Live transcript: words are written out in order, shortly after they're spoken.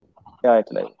Yeah,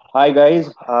 it's like, hi guys,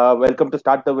 welcome to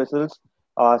Start the Whistles,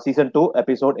 season 2,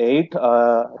 episode 8,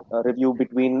 a review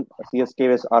between CSK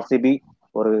vs RCB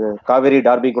or Kaveri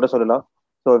Derby கூட சொல்லலாம்.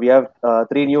 So we have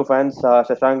three new fans,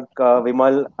 Shashank,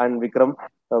 Vimal and Vikram.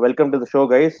 Welcome to the show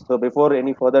guys. So before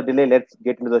any further delay, let's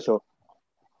get into the show.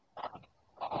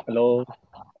 Hello.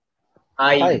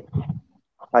 Hi.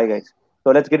 Hi guys. So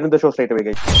let's get into the show straight away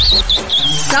guys.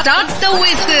 Start the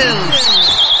Whistles,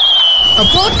 a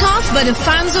podcast by the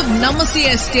fans of Nama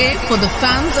CSK for the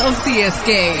fans of CSK.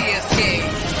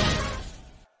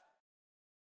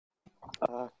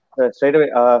 Straight away,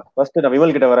 first நான்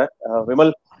விமல் கிட்ட வரேன்.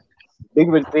 Vimal, big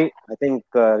victory. I think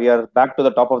we are back to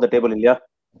the top of the table, இல்லையா?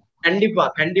 கண்டிப்பா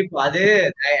அது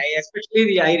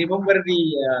especially I remember the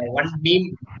one meme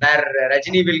where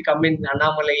Rajini will come in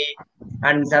Annamalai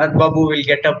and Sarath Babu will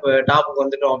get up டாப்புக்கு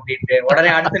வந்துட்டோம் அப்படின்ட்டு உடனே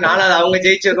அடுத்த நாள் அது அவங்க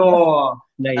ஜெயிச்சதும்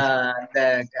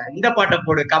இந்த பாட்டை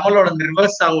போடு, கமலோட அந்த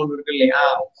ரிவர்ஸ் சாங் ஒன்று இருக்கு இல்லையா,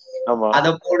 அத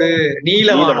போடு,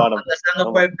 நீலவானம் அந்த சாங்க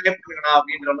ப்ளே பண்ணுங்கடா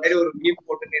அப்படின்ற மாதிரி ஒரு மீம்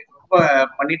போட்டு நேற்று ரொம்ப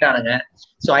பண்ணிட்டானுங்க.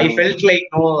 So I felt like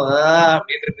no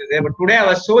அப்படின்னு இருந்தது. But today I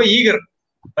was so eager.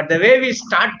 But the way we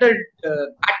started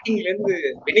batting,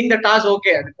 winning the toss,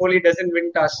 okay, and Kohli doesn't win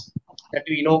toss, that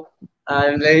we know.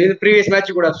 In the previous match,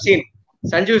 you could have seen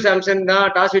Sanju Samson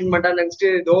toss win mata next.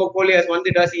 Though Kohli has won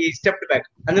the toss, he stepped back.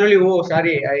 And then only, oh,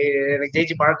 sorry, I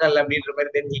Jeji Parakal,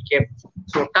 then he came.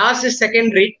 So toss is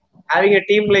secondary. Having a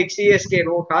team like CSK,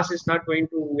 no, toss is not going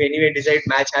to anyway decide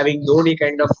match. Having Dhoni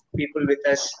kind of people with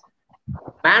us,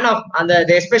 man of, and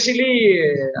they especially,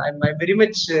 I'm very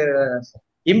much.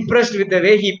 Impressed with the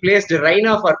way he placed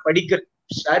Raina for Padikkal.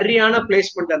 சரியான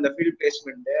placement, அந்த field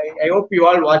placement. I hope you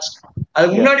all watched. அது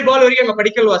முன்னாடி பால் வரைக்கும் அங்க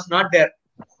Padikkal was not there.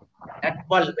 That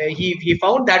ball, he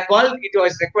found that ball, it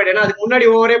was required. ஏன்னா அதுக்கு முன்னாடி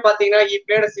ஓவரே பாத்தீங்கன்னா he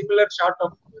played a similar shot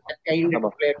of that kind of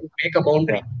play to make a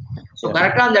boundary. So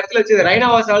கரெக்டா அந்த இடத்துல வச்சு Raina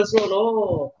was also no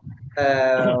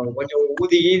கொஞ்சம்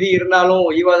ஊதி இருந்தாலும்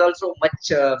he was also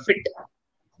much fit.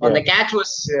 And the catch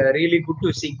was really good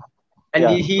to see. And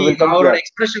he our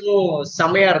expression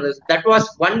செமையா இருந்தது. That was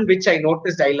one which I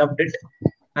noticed. I loved it.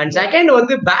 And second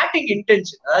வந்து batting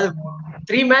intention. அதாவது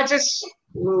 3 matches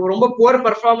ரொம்ப poor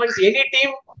performance. Any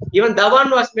team, even Dhawan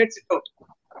was made sit out.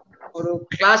 ஒரு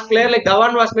class player like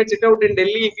Dhawan was made sit out in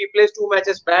Delhi. If he plays 2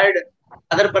 matches bad,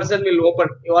 other person will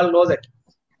open. You all know that.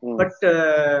 But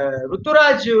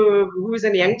Ruturaj, who is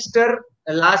a youngster,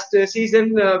 last season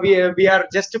we are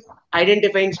just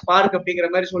identifying spark அப்படிங்கிற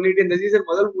மாதிரி சொல்லிட்டு இந்த season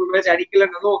முதல் 3 match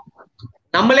அடிக்கலன்னதும்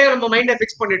நம்மளே நம்ம மைண்டை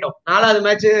fix பண்ணிட்டோம். 4வது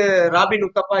match robin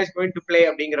Uthappa is going to play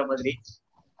அப்படிங்கிற மாதிரி.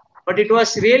 But it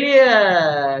was really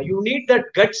you need that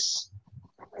cuts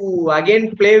to again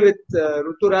play with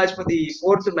Ruturaj for the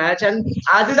 4th match. And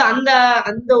அது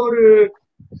அந்த ஒரு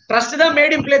ட்ரஸ்ட் தான்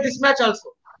mat him play this match also.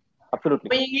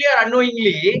 knowingly or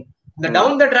unknowingly இந்த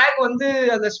down the track வந்து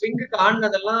அந்த ஸ்விங்குக்கு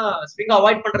ஆடினதெல்லாம், swing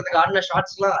avoid பண்றதுக்கு ஆடின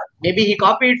shots எல்லாம் maybe he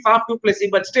copied Faf to plus,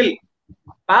 but still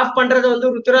puff பண்றது வந்து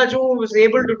ருத்துராஜும் was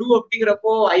able to do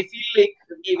அப்படிங்கிறப்போ I feel like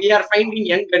we are finding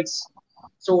young guns.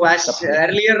 So as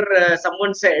earlier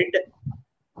someone said,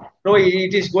 no,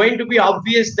 it is going to be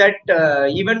obvious that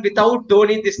even without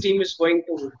Dhoni this team is going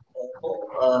to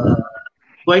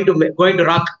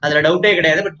rock. அதுல டவுட்டே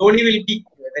கிடையாது. But Dhoni will be,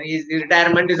 his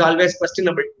retirement is always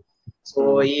questionable. So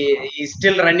he is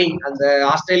still running. அந்த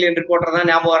Australian reporter தான்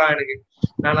ஞாபகம் வரான் எனக்கு.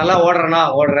 நான் நல்லா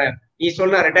ஓடுறேன், நீ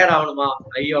சொன்ன ரிட்டையர் ஆகணுமா,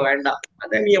 ஐயோ வேண்டாம்,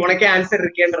 அதான் நீ உனக்கே ஆன்சர்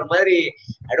இருக்கேன்ற மாதிரி.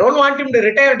 I don't want him to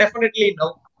retire definitely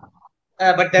now,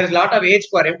 but there is a lot of age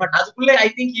for him. But அதுக்குள்ளே I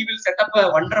think he will set up a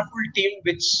wonderful team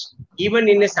which even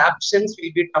in his absence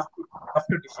will be tough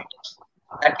to defeat.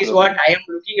 That is what I am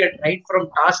looking at right from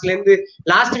task length.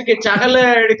 Last wicket Chahal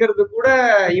எடுக்கிறது கூட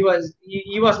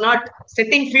he was not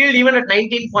setting field even at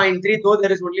 19.3, though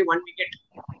there is only 1 wicket.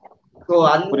 So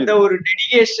அந்த ஒரு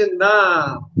dedication தான்,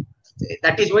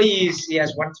 that is why he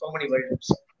has won so many World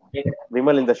Cups.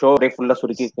 Vimal இந்த show ஃபுல்லா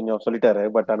சுருக்கி கொஞ்சம் சொல்லிட்டாரு.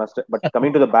 But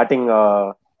coming to the batting,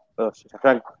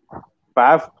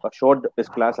 Paf showed his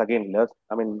class again.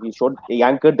 I mean, he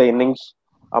anchored the innings.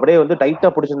 அப்படியே வந்து டைட்டா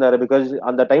பிடிச்சிருந்தாரு. பிகாஸ்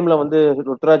அந்த டைம்ல வந்து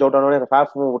Ruturaj out ஆனோட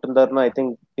puff விட்டுருந்தாருன்னா I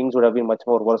think things would have been much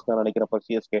more verse தான் நினைக்கிறேன் for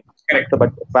CSK.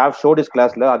 But puff ஷோட் is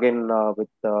கிளாஸ்ல again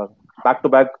with back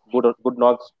to back good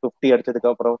knocks. 50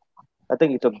 அடிச்சதுக்கு அப்புறம் I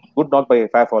think it's a good knock by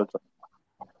Paf also.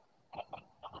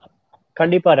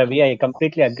 கண்டிப்பா Ravi, I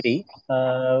completely agree.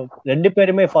 2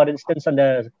 பேருமே for instance அந்த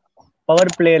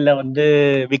power பிளேல வந்து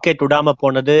விக்கெட் விடாம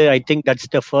போனது, I think that's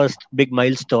the first big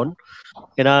milestone.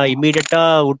 ஏன்னா இம்மீடியட்டா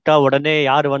விட்டா உடனே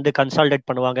யார் வந்து கன்சால்டேட்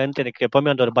பண்ணுவாங்கன்னு எனக்கு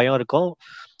எப்பவுமே அந்த ஒரு பயம் இருக்கும்.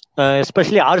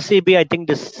 Especially RCB, I think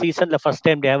this சீசன்ல first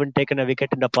time they haven't taken a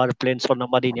wicket in the power பிளேன்னு சொன்ன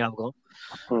மாதிரி ஞாபகம்.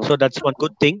 So that's one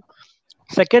good thing.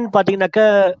 Second பாத்தீங்கன்னாக்கா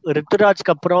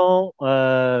ரித்துராஜ்க்கு அப்புறம்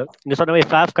நீங்க சொன்ன மாதிரி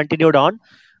ஃபேஃப் கண்டினியூட் ஆன்.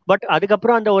 பட்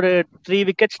அதுக்கப்புறம் அந்த ஒரு 3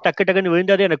 விக்கெட்ஸ் டக்குன்னு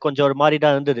விழுந்தது எனக்கு கொஞ்சம் ஒரு மாதிரி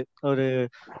தான் இருந்தது. ஒரு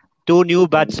 2 new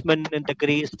batsmen in the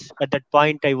crease at that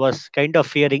point I was kind of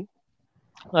fearing.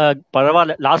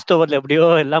 பரவாயில்ல, லாஸ்ட் ஓவர்ல எப்படியோ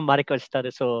எல்லாம் மறைக்க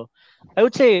வச்சுட்டாரு. So I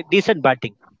would say decent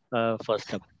batting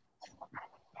first up.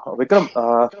 Vikram,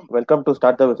 welcome to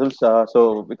Start the Whistles. So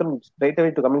Vikram, straight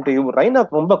away to coming to you. Raina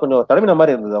ரொம்ப கொஞ்சம் தடவின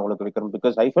மாதிரி இருந்தது உங்களுக்கு Vikram,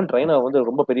 because I felt Raina வந்து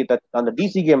ரொம்ப பெரிய அந்த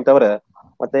டிசி கேம் தவிர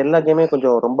மற்ற எல்லா கேமே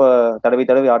கொஞ்சம் ரொம்ப தடவி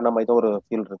ஆடின மாதிரி தான் ஒரு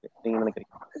ஃபீல் இருக்கு. நீங்க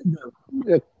நினைக்கிறீங்க?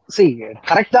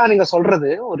 கரெக்டா நீங்க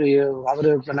சொல்றது. ஒரு அவரு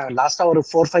லாஸ்டா ஒரு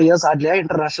 4-5 இயர்ஸ் ஆடலையா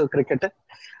இன்டர்நேஷனல் கிரிக்கெட்.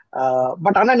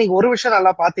 பட் ஆனா நீங்க ஒரு விஷயம்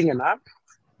நல்லா பாத்தீங்கன்னா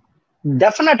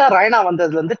டெஃபினட்டா ரைனா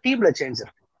வந்ததுல இருந்து டீம்ல சேஞ்ச்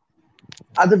இருக்கு.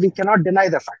 அது we cannot deny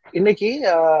the fact. இன்னைக்கு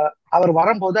அவர்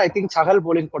வரும்போது ஐ திங்க் சகல்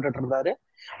போலிங் போட்டுட்டு இருந்தாரு.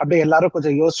 அப்படியே எல்லாரும்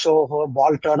கொஞ்சம் யோசிச்சோ,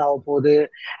 பால் டர்ன் ஆக போகுது,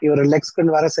 இவர் லெக்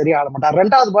ஸ்பின் வேற சரியா ஆட மாட்டார்.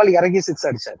 2வது பால் இறங்கி 6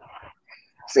 அடிச்சாரு.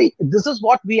 See, this is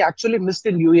what we actually missed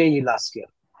in UAE last year.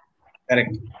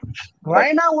 Correct.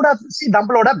 ரைனாவோட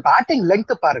நம்மளோட பேட்டிங்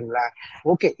லெங்த் பாருங்களேன்.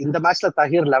 ஓகே, இந்த மேட்ச்ல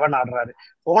தஹீர் 11 ஆடுறாரு.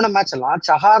 போன மேட்ச் எல்லாம்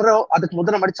சஹாரோ, அதுக்கு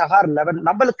முந்தின மாதிரி சஹார் 11.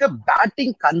 நம்மளுக்கு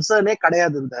பேட்டிங் கன்சர்னே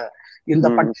கிடையாது. இந்த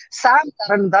சாம்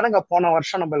கரன் தானங்க போன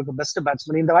வருஷம் நம்மளுக்கு பெஸ்ட்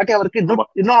பேட்ஸ்மேன். இந்த வாட்டி அவருக்கு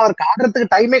இன்னும் அவருக்கு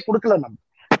ஆடுறதுக்கு டைமே கொடுக்கல நம்ம.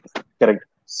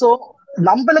 சோ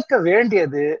நம்மளுக்கு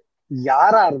வேண்டியது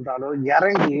யாரா இருந்தாலும்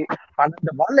இறங்கி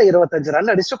 12 பால்ல 25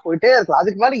 ரன் அடிச்சுட்டு போயிட்டே இருக்கலாம்.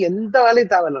 அதுக்கு மேல எந்த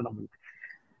வேலையும் தேவையில்லை நம்மளுக்கு.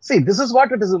 See, this is what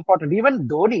it is important. Even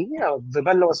Dhoni,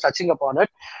 Vimal was touching upon it,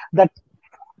 that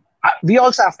we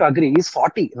also have to agree, he's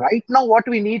 40. Right now, what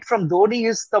we need from Dhoni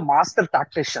is the master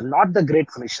tactician, not the great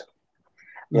finisher.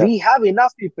 Yeah. We have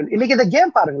enough people. இன்னைக்கு இந்த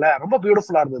game பாருங்களேன், ரொம்ப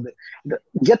பியூட்டிஃபுல்லா இருந்தது.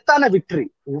 கெத்தான victory.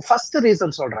 First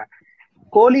reason சொல்றேன்,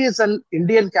 கோலி is an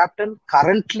Indian captain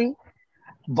currently,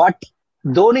 but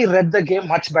Dhoni read the game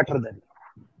much better than.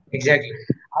 Exactly.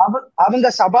 அவங்க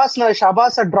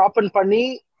ஷபாஸை drop பண்ணி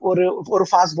ஒரு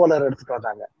ஃபாஸ்ட் பவுலர் எடுத்துட்டு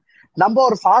வந்தாங்க. நம்ம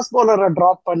ஒரு ஃபாஸ்ட் பவுலரை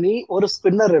டிராப் பண்ணி ஒரு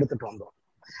ஸ்பின்னர் எடுத்துட்டு வந்தோம்.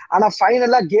 ஆனா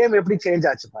ஃபைனலா கேம் எப்படி சேஞ்ச்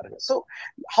ஆச்சு பாருங்க. So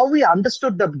how we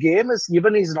understood the game is,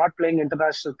 even he's not playing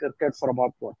international cricket for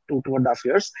about 2.5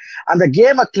 years, அந்த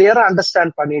கேமை கிளியரா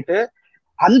அண்டர்ஸ்டாண்ட் பண்ணிட்டு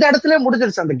அந்த இடத்துல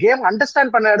முடிஞ்சிருச்சு. அந்த கேம்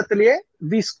அண்டர்ஸ்டாண்ட் பண்ண இடத்துலயே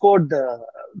we scored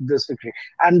this victory.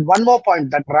 And one more point,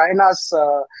 that Raina's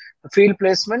field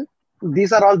placement,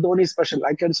 these are all Dhoni special.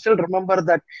 I can still remember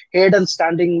that Hayden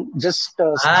standing just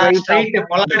straight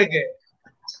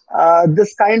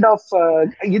this kind of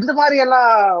இந்த மாதிரி எல்லாம்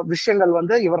விஷயங்கள்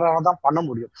வந்து இவரால தான் பண்ண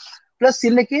முடியும். பிளஸ்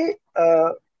இன்னைக்கு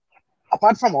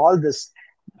apart from all this,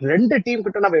 2 team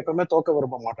கிட்ட நம்ம எப்பவுமே தோக்க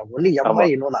விரும்ப மாட்டோம். ஒன்லி எம்ஐ,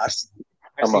 இன்னொன்னு RCB.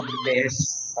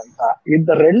 இந்த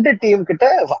 2 டீம் கிட்ட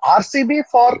RCB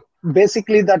for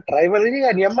basically that rivalry,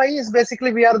 and MI is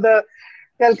basically we are the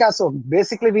El Caso.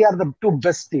 Basically we are the 2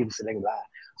 best teams இல்லைங்களா.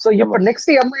 So இப்ப next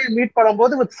MI மீட்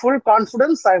பண்ணும்போது with full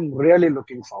confidence, I'm really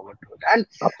looking forward to it. And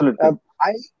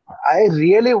I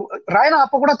really, Raina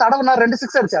அப்ப கூட தடவனா 2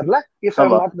 6 அடிச்சார்ல, if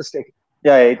I'm not mistaken.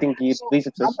 Yeah, I think he 3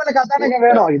 6. நம்மளுக்கு அதானே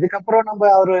வேணும். இதுக்கப்புறம் நம்ம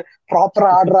அவரு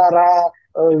ப்ராப்பரா ஆடுறாரா,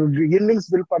 இன்னிங்ஸ்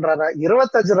பில்ட் பண்றாரா,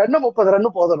 25 ரன் 30 ரன்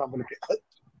போதும் நம்மளுக்கு.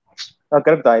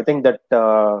 Correct. I think that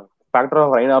factor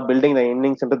of Raina building the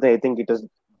innings, I think it is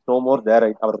no more there.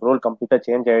 Our role completely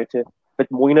change ஆயிடுச்சு. With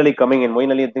Moeen Ali coming in,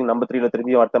 Moeen Ali I think number 3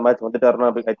 திருப்பி அடுத்த match வந்துட்டாருன்னா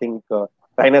I think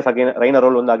Raina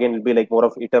role வந்து again will be like more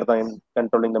of hitter than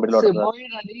controlling the middle order.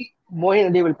 Moeen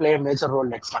Ali will play a major role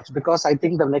next match, because I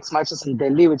think the next match is in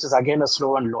Delhi, which is again a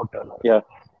slow and low turner. Yeah.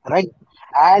 Right?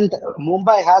 And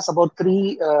Mumbai has about 3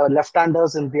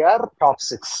 left-handers in their top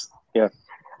 6. Yeah.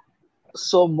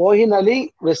 So Moeen Ali,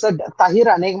 we said Tahir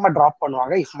anegma drop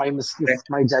பண்ணுவாங்க, if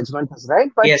my judgment is right,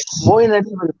 but yes, Moeen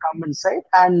Ali will come inside.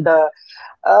 And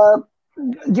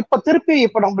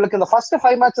இப்ப நம்மளுக்கு இந்த first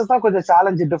 5 matches தான் கொஞ்சம்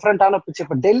challenge, டிஃபரெண்டான pitch.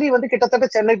 இப்ப டெல்லி வந்து கிட்டத்தட்ட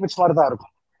Chennai pitch மாதிரி தான்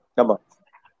இருக்கும்.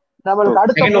 நம்மளுக்கு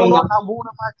அடுத்த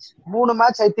 3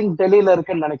 மேட்ச் ஐ திங்க் டெல்லியில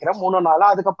இருக்குன்னு நினைக்கிறேன், 3-4.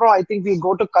 அதுக்கப்புறம் I think we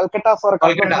go to Calcutta for a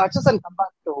couple of matches and come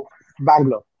back to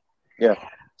Bangalore. Yeah.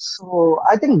 So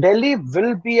I think Delhi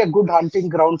will be a good hunting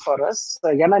ground for us.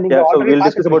 So we'll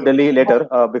discuss about Delhi later.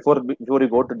 Before we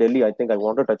go to Delhi, I think I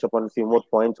want to touch upon a few more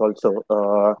points also.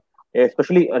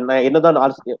 Especially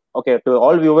okay, to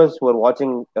all viewers who are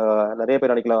watching, நிறைய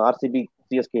பேர் நினைக்கலாம் RCB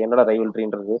CSK என்னடா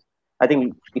rivalryன்றது. I think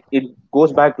it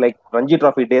goes back like Ranji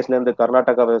Trophy daysல இருந்து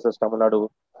Karnataka versus Tamil Nadu,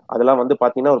 அதெல்லாம் வந்து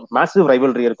பாத்தீங்கன்னா ஒரு massive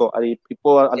rivalry இருக்கும். அது இப்போ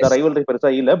அந்த rivalry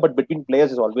பெருசா இல்ல, but between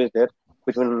players is always there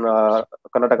between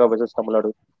Karnataka versus Tamil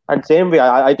Nadu. And same way,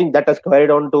 I think that has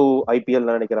carried on to IPL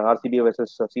நினைக்கிறேன், RCB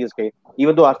versus CSK.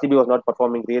 Even though RCB was not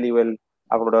performing really well,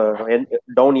 அவங்களோட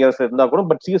down years இருந்தா கூட,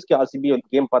 but CSK RCB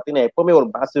game பாத்தீங்கன்னா எப்பவுமே ஒரு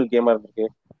massive கேமா இருக்கு,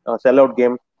 செல் out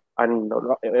game. And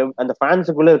அந்த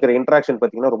ஃபேன்ஸுக்குள்ள இருக்கிற இன்ட்ராக்ஷன்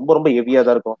பார்த்தீங்கன்னா ரொம்ப ரொம்ப ஹெவியா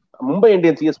தான் இருக்கும். மும்பை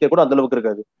இந்தியன் சிஎஸ்கே கூட அந்த அளவுக்கு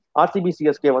இருக்காது. ஆர்சிபி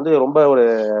சிஎஸ்கே வந்து ரொம்ப ஒரு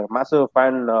மேசிவ்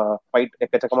ஃபேன் ஃபைட்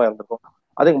எக்கச்சக்கமா இருந்திருக்கும்.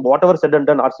 I think whatever said and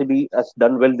done, RCB has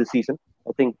done well this season.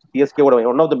 I think CSK would have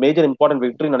one of the major important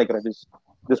victory நினைக்கிறேன்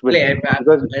this win.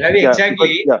 Because, exactly.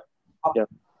 Yeah.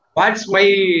 What's my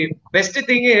best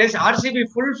thing is RCB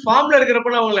full formல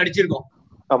இருக்கிறப்ப அவங்களை அடிச்சிருக்கோம்.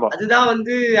 அதுதான்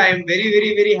வந்து I am very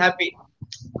very very happy.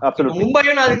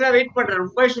 மும்பையும் நான் அதுக்கு தான் wait பண்றேன்.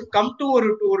 Mumbai should come to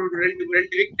ஒரு ரெண்டு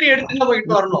விக்டரி எடுத்துட்டு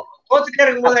போயிட்டு வரணும். தோத்துட்டே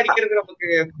இருக்கும்போது அடிக்கிறது நமக்கு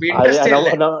இன்ட்ரெஸ்ட்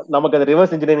இல்ல. நமக்கு அது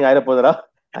ரிவர்ஸ் இன்ஜினியரிங் ஆயிர போகுதுடா.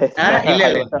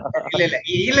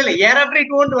 இல்ல year after it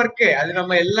won't work. அது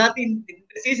நம்ம எல்லாத்தையும்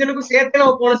இந்த சீசனுக்கும் சேர்த்து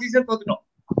நம்ம போன சீசன் தோத்துட்டோம்.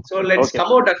 So let's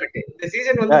come out of it. இந்த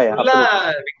சீசன் வந்து ஃபுல்லா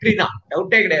விக்டரி தான்,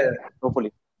 டவுட்டே கிடையாது.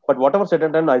 Hopefully. But whatever said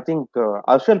and done, I think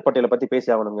Harshal பட்டேலை பத்தி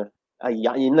பேசி ஆகணுங்க.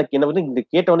 என்ன வந்து இந்த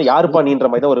கேட்டவன யாருப்பா நீன்ற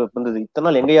மாதிரி தான் ஒரு இருந்தது. இத்தனை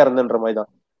நாள் எங்கேயா இருந்தன்ற மாதிரி தான்.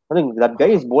 I think that guy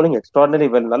is bowling extraordinary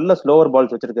well. நல்ல ஸ்லோவர்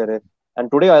பால்ஸ் வச்சிருக்காரு. And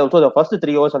today also the first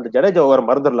 3 overs அந்த ஜடேஜா ஓவர்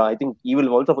மறந்துடலாம். I think he will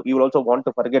also want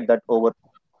to forget that over.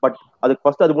 But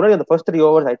அதுக்கு முன்னாடி அந்த ஃபர்ஸ்ட் 3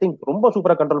 overs I think ரொம்ப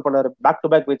சூப்பரா control பண்ணாரு. Back to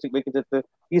back wickets.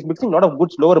 He is mixing lot of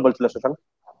good slower balls இல்ல சஷாங்க்?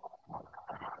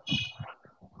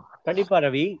 கண்டிப்பா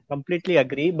ரவி, கம்ப்ளீட்லி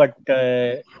அக்ரி. பட்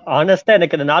ஆனஸ்டா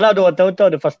எனக்கு இந்த 4வது ஓவர் தவிர்த்து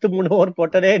ஒரு ஃபர்ஸ்ட் 3 ஓவர்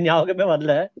போட்டதே ஞாபகமே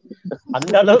வரல.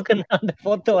 அந்த அளவுக்கு நான் அந்த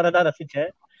 4th ஓவரை தான்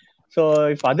ரசிச்சேன். So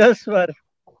if others were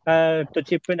to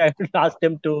chip in, I will ask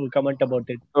them to comment about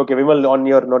it. Okay, Vimal, on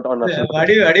your note on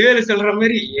Vadivelu சொல்ற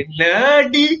மாதிரி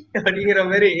என்னடி அப்படிங்கிற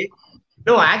மாதிரி.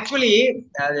 No, actually,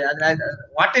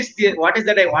 what is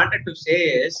that I wanted to say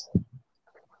is,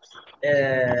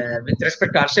 with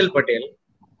respect to Harshal Patel,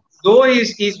 though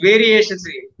his variations,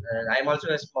 I am also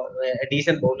a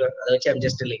decent bowler, which I am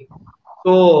just telling.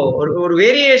 So, or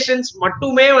variations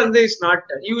மட்டுமே வந்து is not.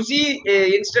 You see,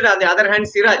 instead on the other hand,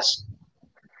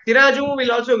 Siraju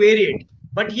will also vary it,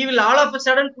 but he will all of a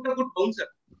sudden put a good bouncer.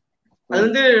 அது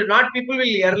வந்து not people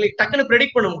will early டக்குன்னு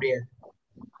predict பண்ண முடியாது.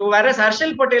 So whereas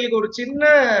Harshal Patelக்கு ஒரு சின்ன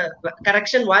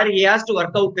correction where he has to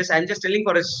work out this, I'm just telling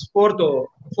for his fourth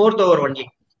over only.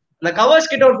 The covers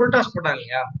கிட்ட ஒரு full toss போட்டாங்க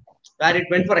இல்லையா, where it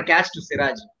went for a catch to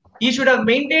Siraj. He should have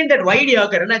maintained that wide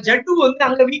Yorker. ஏன்னா ஜட்டு வந்து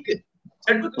அங்க week.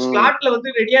 ஜட்டு ஸ்லாட்ல வந்து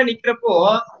ரெடியா நிக்கிறப்போ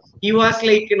he was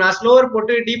like நான் ஸ்லோவர்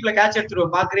போட்டு டீப்ல கேட்ச்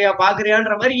எடுத்துருவேன்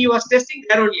பாக்குறியான்ற மாதிரி he was testing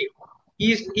there only.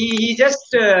 He just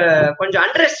கொஞ்சம்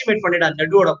அண்டர் எஸ்டிமேட் பண்ணிட்டான்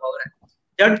ஜட்டுவோட பவரை.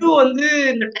 ஜட்டு வந்து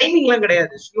இந்த டைமிங் எல்லாம்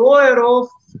கிடையாது. ஸ்லோயரோ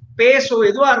பேஸோ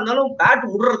எதுவா இருந்தாலும் பேட்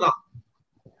விடுறதுதான்.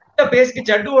 பேஸ்க்கு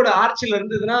ஜட்டுவோட ஆர்ச்சில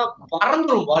இருந்ததுன்னா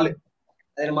பறந்துடும் பாலு.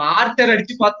 அது நம்ம ஆர்ச்சர்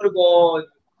அடிச்சு பார்த்திருக்கோம்.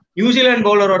 நியூசிலாந்து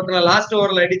பவுலர் ஒருத்தன லாஸ்ட்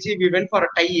ஓவர்ல அடிச்சு we went for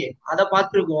a tie, அதை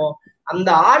பார்த்திருக்கோம். அந்த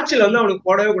ஆர்ச்சில வந்து அவனுக்கு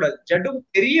போடவே கூடாது. ஜட்டுக்கு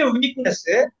பெரிய வீக்னஸ்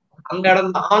அந்த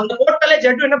இடம் தான். அந்த போட்டாலே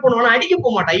ஜட்டு என்ன பண்ணுவானா, அடிக்க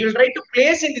போக மாட்டான். I will try to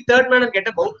place in the third man and get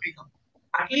a boundary.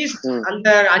 At least அந்த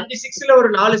 5 6ல ஒரு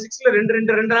 4 6ல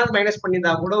 2 ரன் மைனஸ்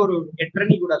பண்ணிருந்தா கூட ஒரு 8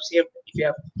 ரன் கூட save. if you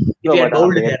have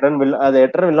bowled there,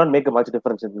 8 run will not make a much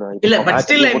difference. இல்ல but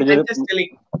still I'm just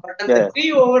telling, but அந்த 3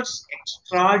 overs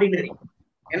extraordinary.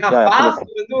 ஏன்னா Faf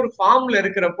வந்து ஒரு ஃபார்ம்ல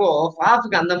இருக்கிறப்போ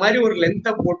ஃபாஃப்க்கு அந்த மாதிரி ஒரு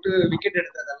லென்த்தை போட்டு விக்கெட்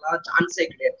எடுத்ததெல்லாம் சான்ஸே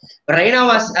கிடையாது. Raina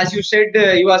was as you said,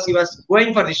 he was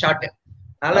going for the shot.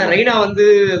 அதனால ரெய்னா வந்து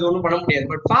அது ஒன்றும் பண்ண முடியாது.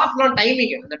 பட் ஃபாஃப்லாம்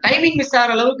டைமிங், அந்த டைமிங் மிஸ்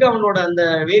ஆகிற அளவுக்கு அவனோட அந்த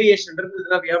வேரியேஷன்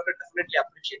இருந்ததுன்னா we have to definitely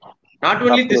appreciate. Not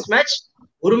only this match,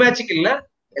 ஒரு மேட்சுக்கு இல்ல,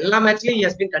 எல்லா மேட்ச்லயும் he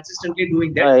has been consistently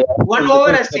doing that. One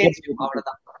over has changed him,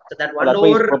 அவ்வளவுதான். So that one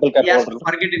over he has to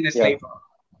forget in his life.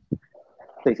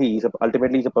 He is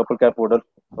ultimately a purple cap holder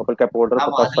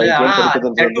for first 5 games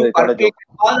எடுக்குதுன்னு college.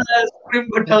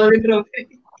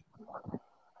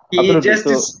 He just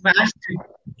smashed it.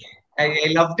 I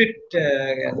loved it.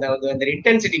 The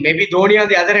intensity. Maybe Dhoni on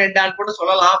the other end and கூட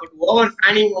சொல்லலாம், but over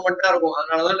fanning மொமெண்டா இருக்கும்.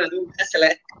 அதனாலதான் எதுவும் பேசல.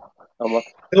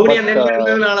 தோனி அந்த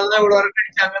இருந்ததுனாலதான் இவ்வளவு வர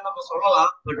அடிச்சாங்கன்னு நம்ம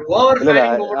சொல்லலாம். பட் ஓவர்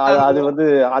ஃபேனிங் மொமெண்டா அது வந்து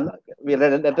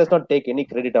let us not take any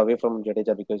credit away from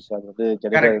Jadeja, because அது வந்து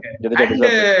Jadeja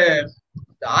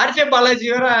RJ Balaji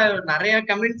வேற நிறைய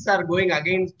comments are going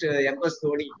against MS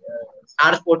Dhoni.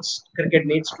 Star Sports Cricket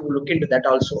needs to look into that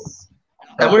also.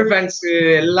 Tamil fans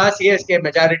எல்லாம் CSK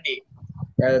majority.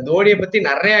 தோனியை பத்தி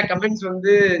நிறைய comments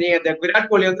வந்து, நீங்க இந்த விராட்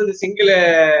கோலி வந்து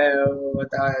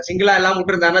சிங்கிளா எல்லாம்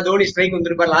விட்டுருந்தாங்கன்னா தோனி ஸ்ட்ரைக்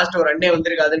வந்திருப்பார், லாஸ்ட் ஒரு ரன்னே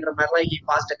வந்திருக்காதுன்ற மாதிரிலாம் ஹி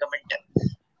பாஸ்ட் கமெண்ட்.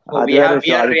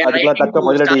 அதுக்கெல்லாம் தக்க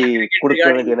பதிலடி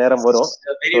கொடுக்க வேண்டிய நேரம் வரும்.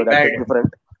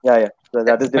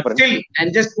 That is different. Still, I'm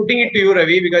just putting it to you,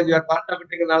 Ravi, because you are part of it.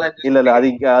 இல்ல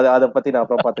அத பத்தி நான்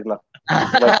அப்புறம் பாத்துக்கலாம்.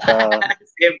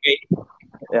 Same guy.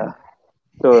 Yeah.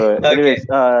 So anyways,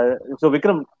 so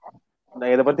Vikram,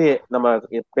 இத பத்தி நம்ம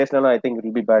பேசலாம். I think it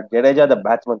will be bad. Jadeja the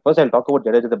batsman. First I'll talk about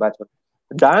Jadeja the batsman.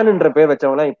 டான்ன்ற பேர்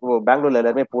வச்சவங்க இப்போ பெங்களூர்ல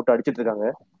எல்லாருமே போட்டு அடிச்சிட்டு இருக்காங்க.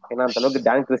 ஏன்னா அந்த அளவுக்கு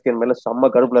டான் கிறிஸ்டியன் மேல செம்ம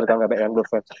கடுப்புல இருக்காங்க பெங்களூர்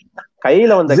ஃபேன்ஸ்.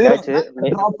 கையில வந்த கேட்ச்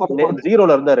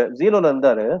ஜீரோல இருந்தாரு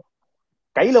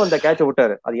கையில வந்த கேட்ச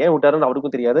விட்டாரு. அது ஏன் விட்டாருன்னு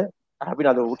அவருக்கும் தெரியாது.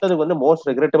 அப்படின்னு அது விட்டதுக்கு வந்து மோஸ்ட்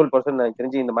ரெக்ரெட்டபிள் பர்சன் எனக்கு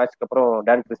தெரிஞ்சு இந்த மேட்ச்க்கு அப்புறம்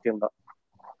டான் கிறிஸ்டியன் தான்.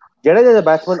 Jadeja the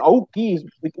batsman, how key is,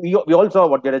 we all saw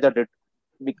what Jadeja did.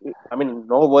 I mean,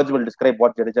 no words will describe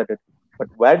what Jadeja did. But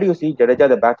where do you see Jadeja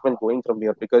the batsman going from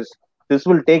here? Because this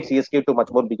will take CSK to much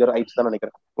more bigger heights than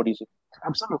நினைக்கிறேன். What do you see?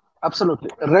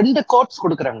 Absolutely. 2 quotes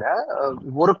கொடுக்குறாங்க.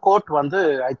 ஒரு code வந்து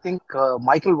I think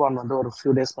Michael வான் வந்து ஒரு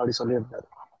few days முன்னாடி சொல்லியிருந்தாரு.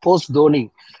 Post Dhoni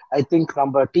I think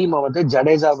நம்ம டீமை வந்து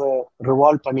ஜடேஜாவை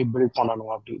ரிவால்வ் பண்ணி பில்ட்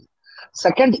பண்ணணும் அப்படின்னு.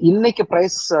 செகண்ட், இன்னைக்கு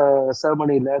பிரைஸ்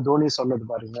செரமனில தோனி சொன்னது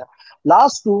பாருங்க,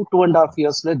 லாஸ்ட் 2.5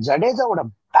 இயர்ஸ்ல ஜடேஜாவோட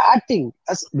batting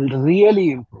has really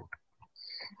improved.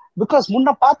 Because முன்ன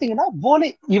பாத்தீங்கன்னா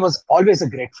bowling he was always a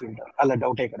great fielder, அல்ல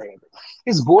டவுட்டே கிடையாது.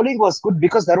 his bowling was good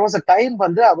because there was a time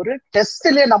வந்து அவரு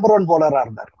டெஸ்ட்லயே நம்பர் 1 bowler-ஆ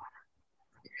இருந்தார்.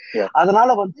 அதனால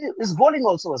வந்து his bowling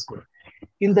also was good.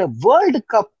 இந்த வேர்ல்டு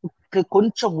கப்புக்கு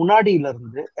கொஞ்சம் முன்னாடியில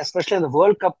இருந்து, எஸ்பெஷலி இந்த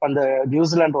வேர்ல்ட் கப் அந்த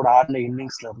நியூசிலாண்டோட ஆடின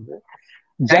இன்னிங்ஸ்ல இருந்து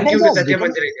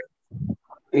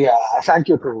thank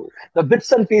you to the bits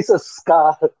and pieces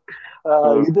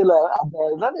இதுல அந்த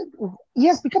he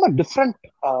has become a different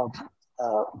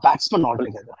batsman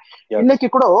altogether. இன்னைக்கு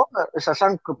கூட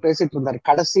சஷாங்க் பேசிட்டு இருந்தாரு,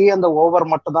 கடைசி அந்த ஓவர்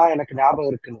மட்டும் தான் எனக்கு ஞாபகம்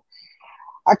இருக்குன்னு.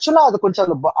 ஆக்சுவலா அது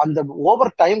கொஞ்சம் அந்த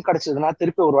ஓவர் டைம் கிடைச்சதுன்னா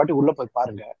திருப்பி ஒரு வாட்டி உள்ள போய்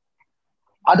பாருங்க.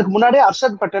 அதுக்கு முன்னாடியே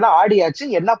ஹர்ஷத் பட்டேல ஆடியாச்சு,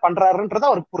 என்ன பண்றாருன்றத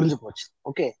அவருக்கு புரிஞ்சு போச்சு.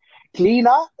 ஓகே,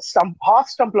 கிளீனா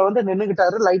ஹாஃப் ஸ்டம்ப்ல வந்து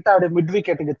நின்னுகிட்டாரு, லைட்டா அப்படியே மிட்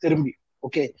விக்கெட்டுக்கு திரும்பி.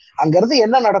 ஓகே, அங்க இருந்து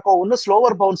என்ன நடக்கும், ஒன்னு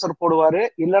ஸ்லோவர் பவுன்சர் போடுவாரு,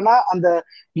 இல்லைன்னா அந்த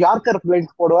யார்கர்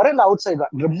பிளைண்ட் போடுவாரு, இல்ல அவுட் சைட்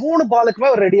தான். 3 பாலுக்குமே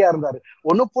அவர் ரெடியா இருந்தாரு.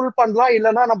 ஒன்னு புல் பண்ணலாம்,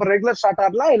 இல்லைன்னா நம்ம ரெகுலர் ஷாட்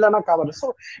ஆடலாம், இல்லைன்னா cover. So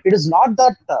it is not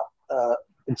that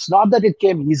it's not that it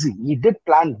came easy. He did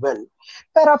plan well.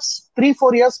 Perhaps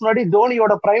 3-4 years முன்னாடி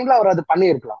தோனியோட பிரைம்ல அவர் அது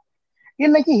பண்ணியிருக்கலாம்.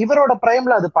 இன்னைக்கு இவரோட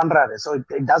பிரைம்ல அது பண்றாரு. So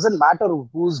it doesn't matter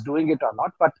who's doing it or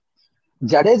not. But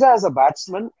Jadeja as a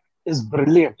batsman is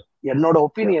brilliant. என்னோட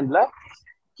ஒப்பீனியன்ல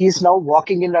he is now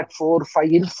walking in at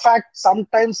 4-5. In fact,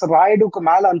 sometimes ராய்டுக்கு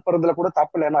மேல அனுப்புறதுல கூட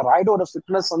தப்பு இல்லை. ஏன்னா ராய்டோட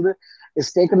ஃபிட்னஸ் வந்து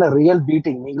is taken a real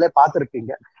beating. நீங்களே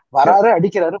பார்த்திருப்பீங்க, வராரு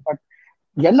அடிக்கிறாரு. பட்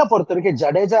என்ன பொறுத்த வரைக்கும்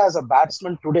Jadeja as a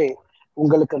batsman today,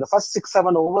 உங்களுக்கு அந்த ஃபர்ஸ்ட்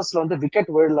 6-7 ஓவர்ஸ்ல வந்து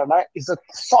விக்கெட் விழலனா is a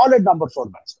solid number 4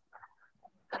 batsman.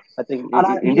 I think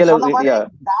இந்தியால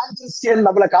டான் கிறிஸ்டியன்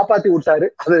நம்மள காப்பாத்தி விட்டாரு,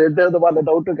 அது எந்த விதமான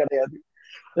டவுட்டும் கிடையாது.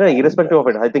 irrespective of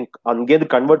it, I think அங்கேருந்து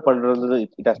கன்வெர்ட் பண்றது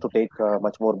it has to take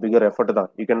much more bigger effort தான்.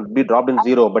 You can be dropped in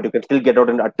 0 but you can still get out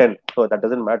in at 10, so that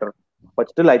doesn't matter. But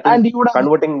still I think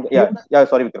converting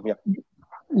sorry Vikram,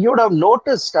 you would have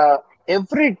noticed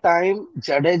every time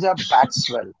Jadeja bats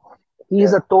well, he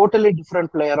is a totally different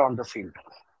player on the field.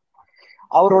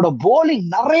 அவரோட bowling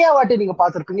நிறைய வாட்டி நீங்க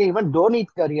பாத்திருப்பீங்க. Even Dhoni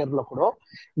கரியர்ல கூட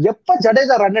எப்ப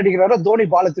Jadeja run அடிக்கிறாரோ தோனி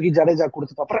பால தூக்கி ஜடேஜா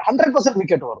கொடுத்துட்டு அப்புறம் 100%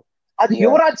 விக்கெட் வரும். அது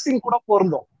யுவராஜ் சிங் கூட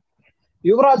பொருந்தும்.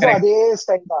 யுவராஜ் அதே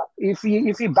ஸ்டைல் தான்.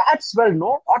 if he bats well,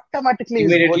 no, automatically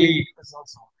his bowling is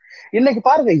also. இன்னைக்கு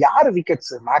பாருங்க யாரு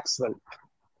விக்கெட்ஸ், மேக்ஸ்வெல்,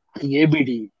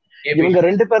 ஏபிடி, இவங்க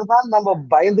 2 பேர் தான் நம்ம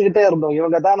பயந்துகிட்டே இருந்தோம்,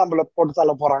 இவங்க தான் நம்மள போட்டு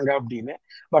தள்ள போறாங்க அப்படின்னு.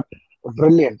 But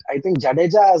brilliant. I think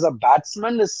Jadeja as a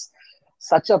batsman is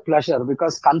such a pleasure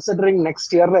because considering next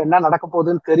year என்ன நடக்க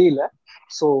போகுதுன்னு தெரியல.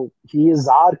 So he is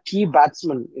our key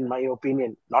batsman in my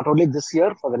opinion, not only this year,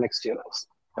 for the next year also.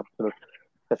 Absolutely.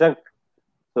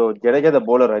 So Jadeja the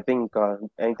bowler, I think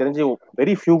எனக்கு தெரிஞ்சு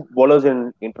very few bowlers in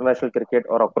international cricket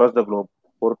or across the globe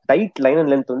ஒரு tight line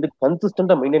and length வந்து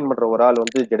கன்சிஸ்டன்டா maintain பண்ற ஒரு ஆள்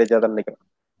வந்து ஜடேஜா தான் நினைக்கிறேன்.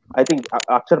 ஐ திங்க்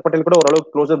அக்ஷர் பட்டேல் கூட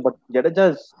ஓரளவுக்கு closer, but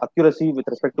Jadeja's accuracy with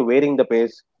respect to varying the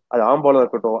pace, அது ஆம் பாலா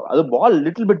இருக்கட்டும், அது பால்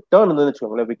லிட்டில் பிட் டர்ன் இருந்ததுன்னு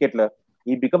வச்சுக்கோங்களேன் விக்கெட்ல,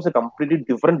 he becomes a completely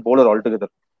different bowler altogether.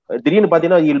 திடீர்னு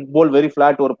பாத்தீங்கன்னா he'll bowl very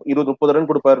flat, ஒரு 20-30 ரன்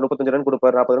கொடுப்பாரு, 35 ரன்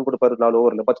கொடுப்பாரு, 40 ரன் கொடுப்பாரு 4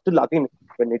 ஓவர்ல. But still again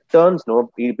when it turns, no,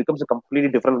 he becomes a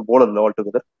completely different bowler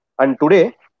altogether. And today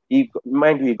he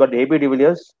got AB de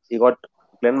Villiers, he got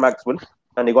Glenn Maxwell,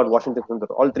 and he got Washington Sundar,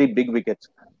 all 3 big wickets.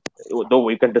 Though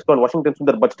we can discount Washington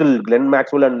Sundar, but still Glenn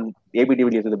Maxwell and AB de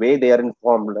Villiers, the way they are in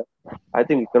form, I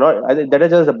think you cannot. I think that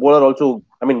is just a bowler also.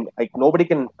 I mean, like nobody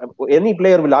can, any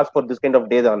player will ask for this kind of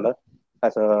days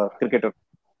as a cricketer.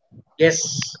 Yes,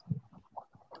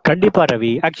 கண்டிப்பா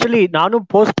Ravi. Actually நானும்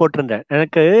post போட்டிருந்தேன்.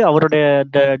 எனக்கு அவருடைய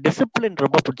அந்த discipline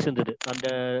ரொம்ப பிடிச்சிருந்தது. அந்த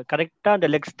கரெக்டா அந்த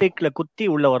லெக் ஸ்டிக்ல குத்தி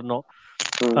உள்ள வரணும்.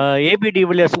 ஏபி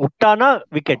டிவிலியர்ஸ் விட்டானா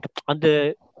விக்கெட். அந்த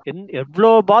எவ்வளோ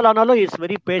பால் ஆனாலும் is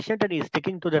very patient and is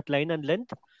sticking to that line and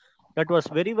length. That was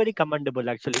very very commendable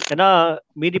actually. ஏன்னா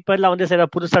மீதி பேர்லாம் வந்து சரி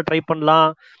புதுசா ட்ரை பண்ணலாம்,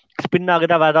 ஸ்பின்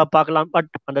ஆகுதா வேற ஏதாவது பார்க்கலாம். பட்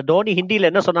அந்த தோனி ஹிந்தியில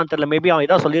என்ன சொன்னான்னு தெரியல, மேபி அவன்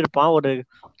ஏதாவது சொல்லியிருப்பான். ஒரு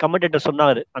கமெண்டேட்டர்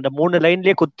சொன்னாரு அந்த 3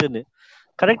 லைன்லயே குத்துன்னு.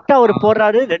 கரெக்டா அவர்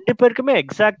போடுறாரு. 2 பேருக்குமே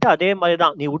எக்ஸாக்டா அதே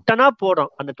மாதிரிதான். நீ விட்டனா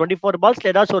போடும், அந்த 24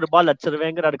 பால்ஸ்ல ஏதாச்சும் ஒரு பால்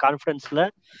அடிச்சிருவேங்கிற கான்பிடன்ஸ்ல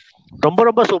ரொம்ப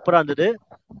ரொம்ப சூப்பரா இருந்தது.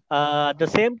 அட் த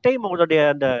சேம் டைம் அவங்களுடைய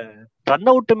அந்த ரன்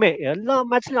அவுட்டுமே எல்லா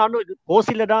மேட்ச்லயும், நானும்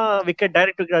ஓசில தான் விக்கெட்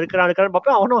டைரக்ட் இருக்கிறான்னு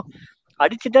பார்ப்பேன், அவனும்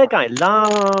அடிச்சுட்டே இருக்கான். எல்லா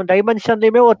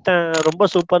டைமென்ஷன்லயுமே ஒருத்தன் ரொம்ப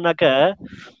சூப்பர்னாக்க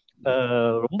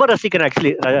ரொம்ப ரசிக்கிறேன்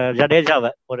ஆக்சுவலி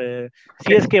ஜடேஜாவை. ஒரு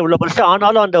சிஎஸ்கே இவ்வளவு வருஷம்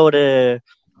ஆனாலும் அந்த ஒரு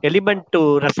எலிமெண்ட் டு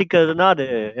ரசிக்கிறதுனா அது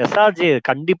எஸ்ஆர்ஜி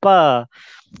கண்டிப்பா.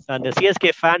 அந்த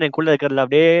சிஎஸ்கே ஃபேன் எனக்குள்ள இருக்கிறதுல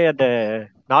அப்படியே அந்த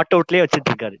நாட் அவுட்லயே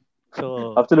வச்சிட்டு இருக்காரு. So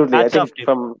absolutely,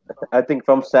 I think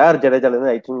from Sir Jadeja,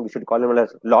 I think we should call him as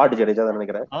Lord Jadeja தான்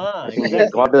நினைக்கிறேன். I think he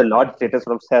got the Lord status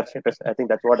from Sir status. I think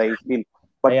that's what I feel.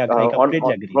 But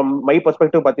from my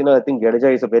perspective, Patina, I think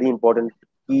Jadeja is a very important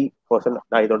key person.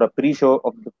 I thought a pre-show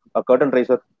of a curtain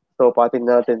raiser. So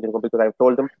Patina, because I've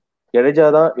told him Jadeja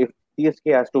da, if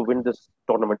CSK has to win this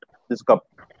tournament, this cup,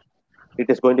 it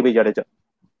is going to be Jadeja.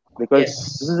 Because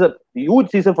this is a huge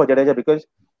season for Jadeja, because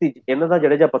என்னதான்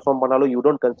Jadeja perform பண்ணாலும் you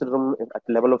don't consider him at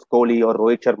level of Kohli R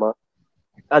Rohit Sharma.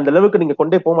 அந்த லெவலுக்கு நீங்க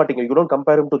கொண்டே போக மாட்டீங்க. You don't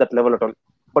compare him to that level at all.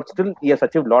 But still he has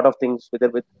achieved lot of things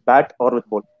with bat R with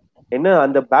பால். என்ன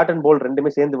அந்த bad and ball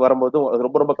ரெண்டுமே சேர்ந்து வரும்போது அது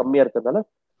ரொம்ப ரொம்ப கம்மியா இருக்கிறதுனால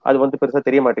அது வந்து பெருசா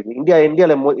தெரிய மாட்டேங்குது.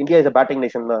 India is a batting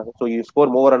nation தான். So you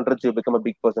score more runs, you become a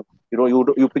big person.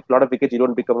 You pick lot of wickets, you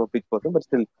don't become a big person. But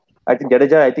still I think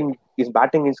Jadeja, I think his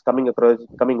batting is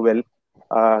coming well.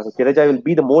 Jadeja will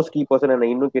be the most key person, and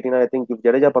இன்னும் கேட்டீங்கன்னா, I think if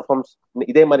Jadeja performs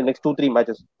இதே மாதிரி next 2-3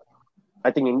 matches,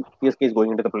 I think CSK is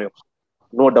going into the playoffs,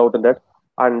 no doubt in that.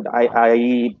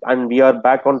 And we are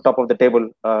back on top of the table.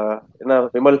 என்ன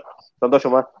விமல்,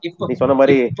 சந்தோஷமா? நீ சொன்ன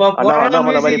மாதிரி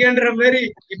அண்ணாமலை மாதிரி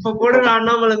இப்ப போடுற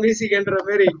அண்ணாமலை மியூசிக்ன்ற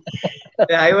மாதிரி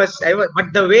I was but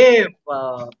the way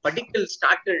Padikal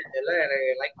started,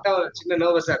 லைட்டா சின்ன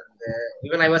நர்வஸா இருந்தது.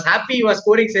 even I was happy he was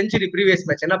scoring century previous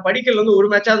match. ஏன்னா படிக்கல் வந்து ஒரு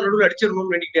மேட்சா நடுவுல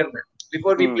அடிச்சிரணும்னு நினைக்கிட்டே இருந்தேன்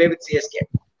before we play with CSK.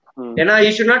 ஏன்னா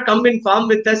he should not come in form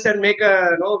with us and make a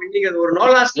winning. அது ஒரு நோ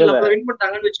லாஸ்ட்ல நம்ம வின்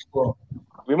பண்ணிட்டாங்கன்னு வெச்சுக்கோ,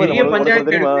 பெரிய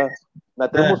பஞ்சாயத்து.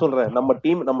 நான் திரும்ப சொல்றேன், நம்ம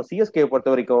டீம், நம்ம சிஎஸ்கே பொறுத்த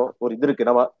வரைக்கும் ஒரு இது இருக்கு.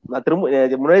 நான் திரும்ப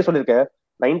முன்னாடியே சொல்லியிருக்கேன்,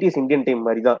 90s இந்தியன் டீம்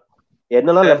மாதிரி தான்.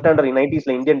 என்னெல்லாம் லெஃப்ட் ஹேண்டர்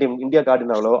 90sல இந்தியன் டீம் இந்தியா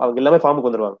கார்டுனாலோ அவங்க எல்லாமே ஃபார்முக்கு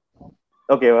வந்துருவாங்க.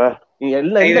 ஓகேவா? நீங்க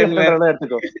எல்லாம் எந்த லெஃப்ட் ஹேண்டரா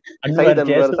எடுத்துக்கோ, Saeed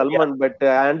Anwar, Salman Butt,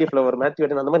 Andy Flower, Matthew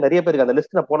Hayden, அந்த மாதிரி நிறைய பேருக்கு அந்த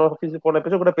லிஸ்ட் நான் போன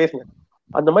எபிசோட் கூட பேசுனேன்.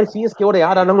 அந்த மாதிரி சிஎஸ்கேவோட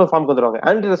யார் ஆனாலும் ஃபார்முக்கு வந்துருவாங்க.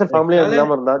 ஆண்டி ரசல் ஃபார்ம்லயே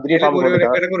இல்லாம இருந்தா திடீர் ஃபார்முக்கு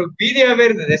வந்துட்டா எனக்கு ஒரு பீதியாவே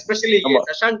இருந்தது. Especially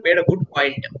Shashank made a good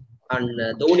point and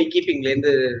Dhoni கீப்பிங்ல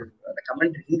இருந்து அந்த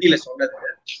கமெண்ட் ஹிந்தில சொன்னது.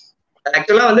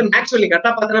 ஆக்சுவலா வந்து மேக்ஸ்வெல்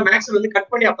கரெக்டா பார்த்தா மேக்ஸ்வெல் வந்து கட்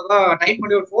பண்ணி அப்பதான் டைப்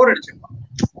பண்ணி ஒரு 4 அடிச்சிருப்பான்.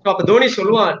 அப்ப தோனி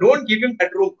சொல்லுவான், don't give him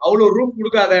that room, அவ்வளவு ரூம்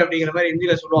கொடுக்காத அப்படிங்கிற மாதிரி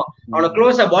ஹிந்தில சொல்லுவான். அவனை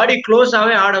க்ளோஸா பாடி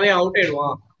க்ளோஸாவே ஆடவே அவுட்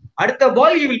ஆயிடுவான். அடுத்த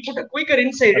ball he will put quicker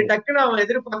inside, டக்குன்னு அவன்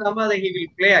எதிர்பார்க்காம அதை ஹி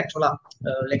வில் பிளே ஆக்சுவலா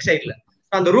லெக் சைட்ல.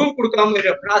 அந்த ரூம் கொடுக்காம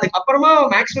இருக்கு. அதுக்கப்புறமா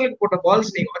மேக்ஸ்வெலுக்கு போட்ட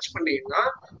பால்ஸ் நீங்க வாட்ச் பண்ணீங்கன்னா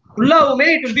ஃபுல்லாவுமே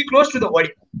it will be close to the body.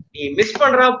 நீ மிஸ்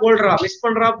பண்றா போல்றா, மிஸ்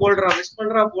பண்றா போல்றா, மிஸ்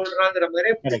பண்றா போல்றாங்கிற மாதிரி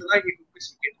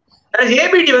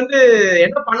ஏபிடி வந்து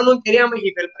என்ன பண்ணணும்னு தெரியாம ஹி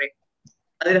ஃபெல் பிரேக்.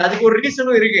 அதுக்கு ஒரு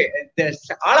ரீசனும் இருக்கு.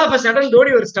 All of a sudden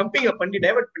Dhoni ஒரு ஸ்டம்பிங்க பண்ணி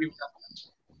டைவர்ட் பண்ணி விட்டாங்க.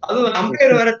 அதுவும்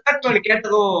அம்பையர் வர தேர்ட் பால்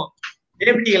கேட்டதும்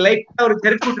ஏபிடி லைட்டா ஒரு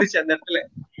ஜெர்க் விட்டுருச்சு அந்த இடத்துல.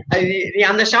 நீ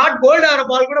அந்த ஷார்ட் கோல்ட் ஆகிற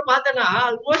பால் கூட பார்த்தேன்னா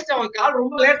ஆல்மோஸ்ட் அவன் கால்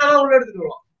ரொம்ப லேட்டா தான் உள்ள எடுத்துட்டு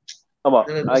வருவான். ஆமா,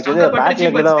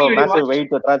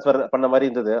 வெயிட் ட்ரான்ஸ்ஃபர் பண்ண மாதிரி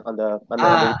இருந்தது. அந்த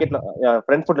விக்கெட்ல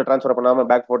ஃப்ரண்ட் ஃபுட்ல ட்ரான்ஸ்ஃபர் பண்ணாம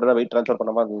பேக் ஃபுட்ல வெயிட் ட்ரான்ஸ்ஃபர்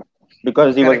பண்ண மாதிரி இருந்தது.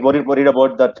 Because he was worried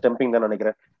about that stumping தான்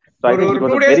நினைக்கிறேன். So I think it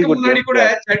was a very good game. கூட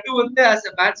சட்டு வந்து as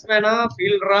a batsman-ஆ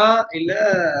ஃபீல்டரா இல்ல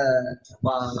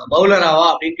பவுலராவா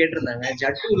அப்படின்னு கேட்டிருந்தாங்க.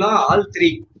 ஜட்டுலாம் ஆல்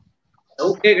 3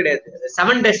 டவுட்டே கிடையாது.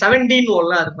 17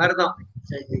 ஒல்ல அது மாதிரிதான்.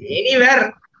 எனிவேர்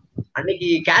அன்னைக்கு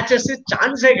கேச்சஸ்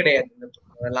சான்ஸே கிடையாது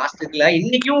லாஸ்ட் இதுல.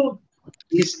 இன்னைக்கும்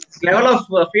லெவல் ஆஃப்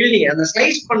ஃபீல்டிங், அந்த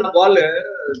ஸ்லைஸ் பண்ண பால்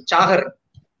சாகர்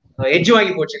எட்ஜ்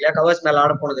வாங்கி போச்சு இல்லையா, கவர்ஸ் மேல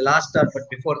ஆட போனது last or but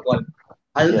before ball,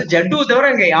 அது வந்து ஜட்டு தவிர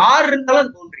அங்க யார்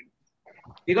இருந்தாலும் தோன்றி.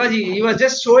 Because he was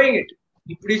just showing it.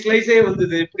 இப்படி ஸ்லைஸே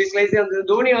வந்தது, இப்படி ஸ்லைஸே வந்தது.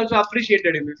 Dhoni also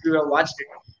appreciated him if you have watched it.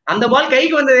 அந்த பால்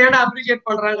கைக்கு வந்தது ஏன்டா அப்ரிஷியேட்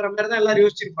பண்றாங்கிற மாதிரி தான் எல்லாரும்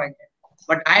யோசிச்சிருப்பாங்க.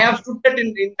 But I have studied that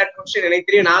in that question. எனக்கு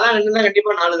தெரியும், நாலாம் இருந்தா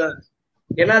கண்டிப்பா 4 தான்.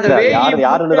 ஏன்னா அது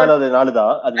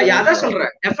அதான்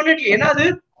சொல்றேன் டெஃபினெட்லி. ஏன்னா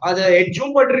அது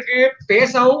எட்ஜும் பட்டிருக்கு,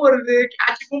 பேசாவும் வருது,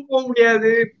 கேட்சுக்கும் போக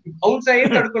முடியாது, பவுன்ஸ்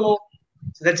ஆகியும் தடுக்கணும்.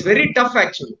 That's very tough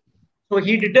actually. So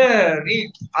he did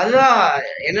அதுதான்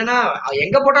என்னன்னா,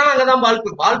 எங்க போட்டாலும் அங்கதான்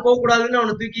பால் போக கூடாதுன்னு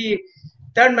அவனை தூக்கி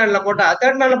தேர்ட் மேன்ல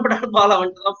போட்டாலும் பால்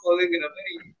அவன்ட்டு தான் போகுதுங்கிற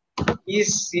மாதிரி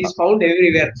is found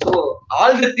everywhere. So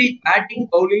all the 3 batting,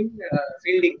 bowling,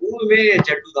 fielding 3மே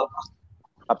ஜட்டு தான்.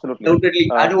 அப்சல்யூட்லி. டவுட்லி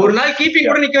அது ஒரு நாள் கீப்பிங்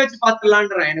கூட நிக்க வச்சு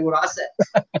பாத்துடலான்றேன், எனக்கு ஒரு ஆசை.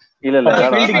 இல்ல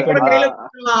ஃபீல்டிங் கூட கையில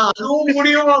கொடுத்துடலாம், அதுவும்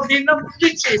முடியும் அப்படின்னா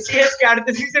முடிஞ்சிச்சு. சிஎஸ்கே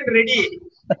அடுத்த சீசன் ரெடி.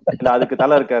 இல்ல அதுக்கு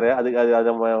தலை இருக்காரு, அதுக்கு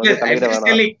அது வந்து தலையிட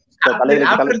வேணாம்.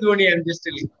 After Dhoni, I'm just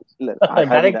telling. இல்ல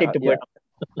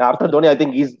after Dhoni I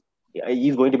think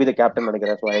he's going to be the captain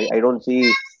நினைக்கிறேன். So I don't see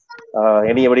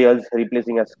anybody else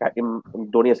replacing him,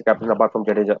 Dhoni as a captain apart from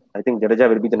Jadeja. I think Jadeja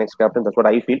will be the next captain. That's what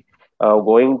I feel.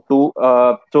 Going to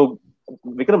so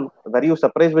Vikram, were you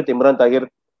surprised with Imran Tahir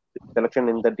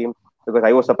selection in the team? Because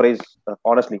I was surprised,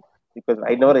 honestly, because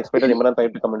I never expected Imran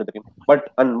Tahir to come into the team. But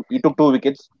he took 2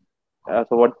 wickets.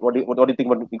 So what do you think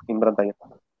about Imran Tahir?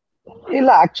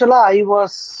 இல்ல, ஆக்சுவலா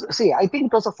I think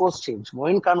it was a forced change.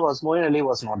 Moin Ali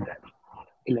was not there,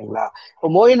 இல்லைங்களா? இப்போ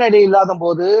மோயின் அலி இல்லாத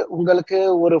போது உங்களுக்கு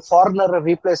ஒரு ஃபாரினரை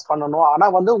replace பண்ணணும். ஆனா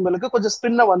வந்து உங்களுக்கு கொஞ்சம்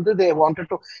ஸ்பின்ன வந்து they wanted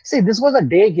to see this was a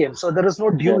day game, so there is no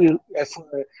due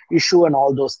issue and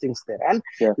all those things there. And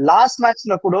last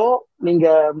matchல கூட நீங்க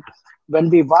when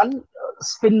we won,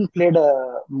 spin played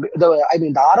the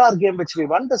RR game which we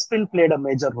won, the spin played a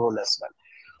major role as well.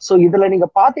 So இதுல நீங்க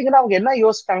பாத்தீங்கன்னா அவங்க என்ன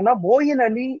யோசிச்சாங்கன்னா, மோயின்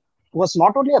அலி was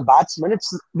not only a batsman,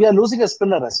 we are losing a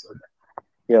spinner as well.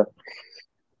 Yeah.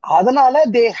 அதனால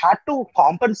they had to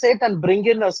compensate and bring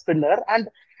in a spinner. And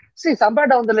see, somewhere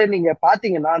down the line நீங்க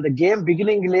பாத்தீங்கன்னா அந்த game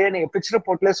பிகினிங்லயே நீங்க பிச்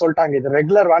ரிப்போர்ட்லயே சொல்லிட்டாங்க, இது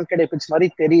ரெகுலர் வான்கடே பிச் மாதிரி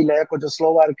தெரியல, கொஞ்சம்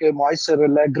ஸ்லோவா இருக்கு, மாய்ஸ்சர்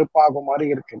இல்ல, கிரிப் ஆகும் மாதிரி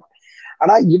இருக்கு.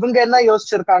 ஆனா இவங்க என்ன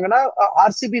யோசிச்சிருக்காங்கன்னா,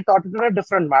 RCB thought in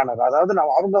different manner. அதாவது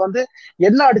அவங்க வந்து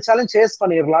என்ன அடிச்சாலும் சேஸ்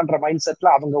பண்ணிடலான்ற மைண்ட்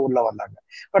செட்ல அவங்க உள்ள வந்தாங்க.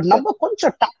 பட் நம்ம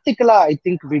கொஞ்சம் டாக்டிக்கலா I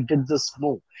think we did this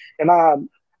move. ஏன்னா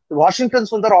வாஷிங்டன்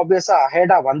சுந்தர் ஆப்வியஸா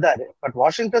அஹெடா வந்தாரு. பட்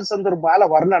வாஷிங்டன் சுந்தர் மேல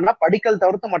வரலன்னா படிக்கல்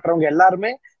தவிர்த்து மற்றவங்க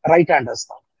எல்லாருமே ரைட் ஹேண்டர்ஸ்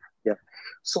தான்.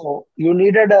 So you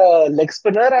needed a leg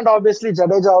spinner, and obviously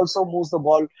Jadeja also moves the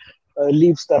ball,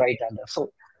 leaves the right hander. So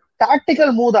tactical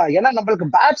move தான். ஏன்னா நம்மளுக்கு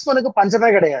பேட்ஸ்மனுக்கு பஞ்சமே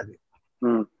கிடையாது.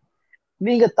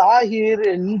 நீங்க தாஹிர்,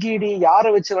 இங்கிடி யாரை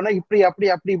வச்சு வேணா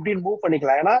இப்படி மூவ்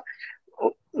பண்ணிக்கலாம். ஏன்னா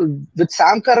with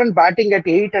Sam Curran batting at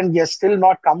 8 and he has still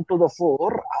not come to the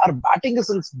fore, our batting is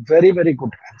in very, very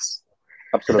good hands.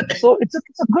 Absolutely. So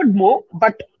it's a good move,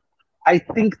 but I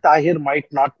think Tahir might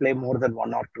not play more than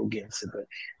 1 or 2 games.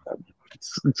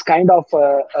 It's kind of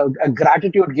a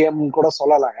gratitude game கூட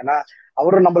சொல்லலாம். ஏன்னா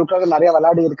அவரும் நம்மளுக்காக நிறைய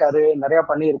விளையாடி இருக்காரு, நிறைய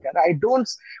பண்ணி இருக்காரு.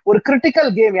 ஒரு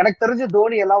கிரிட்டிக்கல் கேம் எனக்கு தெரிஞ்சு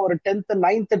தோனி எல்லாம் ஒரு 10th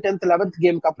 9th 10th 11th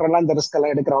கேமுக்கு அப்புறம் எல்லாம் இந்த ரிஸ்க்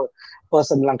எல்லாம் எடுக்கிற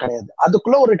பர்சன் எல்லாம் கிடையாது.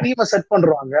 அதுக்குள்ள ஒரு டீமை செட்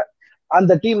பண்றாங்க,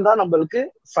 அந்த டீம் தான் நம்மளுக்கு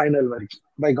ஃபைனல் வரைக்கும்.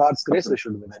 By God's grace we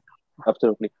should win it.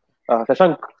 Absolutely.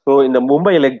 Shashank, so in the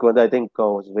Mumbai leg வந்து I think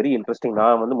was very interesting.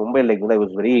 நான் வந்து Mumbai leg வந்து I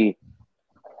was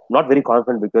not very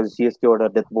confident because CSK ஓட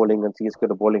டெத் bowling and CSK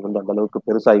ஓட bowling வந்து அந்த அளவுக்கு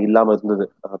பெருசா இல்லாம இருந்தது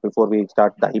before we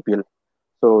start the IPL.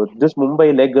 So this Mumbai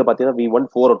leg பாத்தீங்கன்னா we won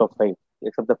 4 out of 5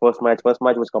 except the first match. First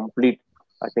match was complete.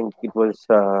 I think it was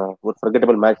a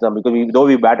forgettable match now because though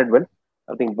we batted well,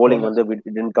 I think bowling வந்து we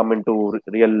didn't come into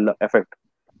real effect.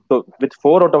 So with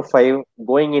 4 out of 5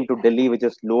 going into Delhi, which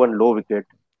is low wicket,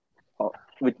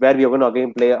 where we are going to again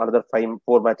play another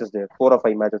 4 matches there, 4 or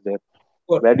 5 matches there.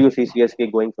 Where do you see CSK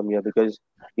going from here? Because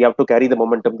we have to carry the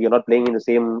momentum. We are not playing in the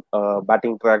same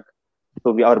batting track.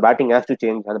 So our batting has to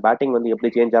change. And the batting when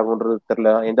the change ஆகும்ன்றது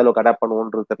தெரியல, எந்த அளவுக்கு adapt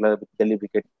பண்ணுவோம்ன்றது தெரியல with Delhi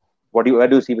wicket. Where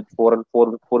do you see with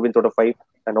 4 wins out of 5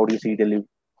 and how do you see Delhi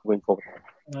going forward?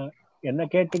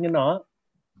 என்ன கேட்டீங்கன்னா,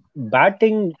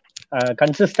 batting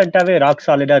கன்சிஸ்டன்டாவே rock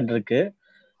சாலிடா இருக்கு.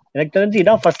 எனக்கு தெரிஞ்சு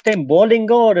இதான் ஃபர்ஸ்ட் டைம்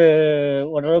போலிங்கும்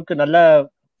ஓரளவுக்கு நல்லா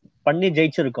பண்ணி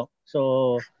ஜெயிச்சிருக்கோம். ஸோ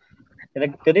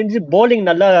எனக்கு தெரிஞ்சு போலிங்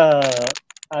நல்லா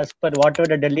as per what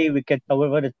ever Delhi wicket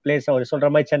place அவர் சொல்ற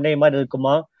மாதிரி சென்னை மாதிரி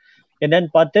இருக்குமா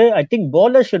என்னன்னு பார்த்து I think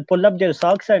bowlers should pull up their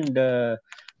socks and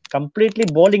completely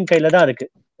polling கையில தான் இருக்கு.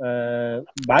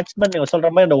 பேட்ஸ்மேன் சொல்ற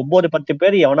மாதிரி அந்த 9-10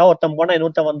 பேர் எவனா ஒருத்தன் போனா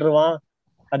இன்னொருத்தன் வந்துருவான்,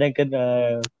 எனக்கு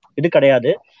இது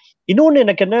கிடையாது. இன்னொன்னு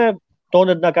எனக்கு என்ன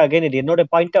தோணுதுனாக்கா, அகைன் இது என்னோட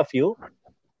point of view,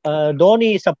 Dhoni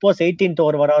suppose 18th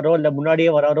over வராரோ இல்ல முன்னாடியே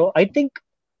வராரோ, I think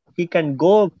he can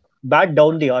go bat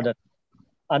down the order.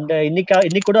 அந்த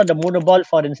இன்னைக்கு கூட அந்த 3 பால்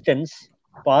ஃபார் இன்ஸ்டன்ஸ்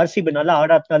இப்போ ஆர்சிபி நல்லா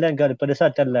ஆடாதனால எனக்கு அது பெருசா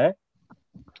தெரியல,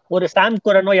 ஒரு சாம்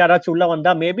குரனோ யாராச்சும் உள்ள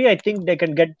வந்தா maybe I think they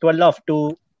can get 12 off 2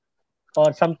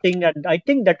 or something and I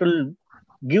think that will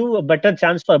give a better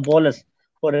chance for bowlers.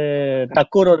 ஒரு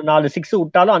டக்கூர் ஒரு 4 6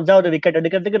 விட்டாலும் 5வது விக்கெட்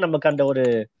எடுக்கிறதுக்கு நமக்கு அந்த ஒரு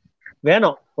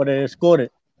வேணும் ஒரு ஸ்கோரு.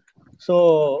 ஸோ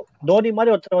தோனி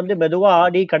மாதிரி ஒருத்தர் வந்து மெதுவா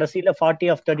ஆடி கடைசியில 40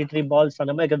 of 33 balls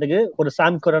அந்த மாதிரி இருக்கிறதுக்கு ஒரு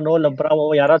சாம் குரனோ இல்ல பிராவோ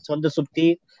யாராச்சும் வந்து சுத்தி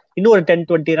இன்னும் ஒரு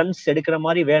 10-20 runs எடுக்கிற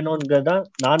மாதிரி வேணும்ங்கிறது தான்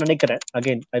நான் நினைக்கிறேன்.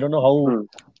 Again I don't know how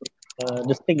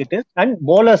this thing it is. And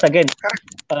bowlers again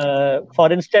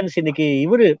for instance இன்னைக்கு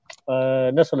இவரு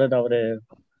என்ன சொல்றது, அவரு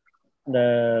இந்த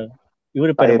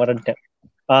இவரு பேரை மறந்துட்டேன்,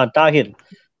 தாஹிர்.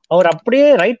 அவர் அப்படியே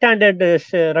ரைட் ஹேண்டட்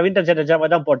ரவீந்திர ஜடேஜாவை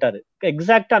தான் போட்டாரு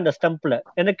எக்ஸாக்டா அந்த ஸ்டம்ப்ல.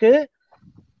 எனக்கு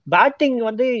பேட்டிங்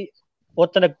வந்து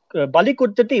ஒருத்தனை பலி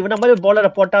கொடுத்துட்டு இவன மாதிரி போலரை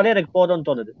போட்டாலே எனக்கு போதும்னு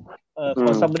தோணுது.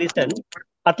 ஃபார் சம் ரீசன்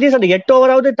அட்லீஸ்ட் அந்த 8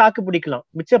 ஓவராவது தாக்கு பிடிக்கலாம்.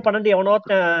 மிச்ச 12 எவனோ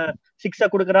 6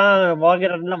 கொடுக்குறான்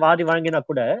வாங்கிறான்லாம் வாதி வாங்கினா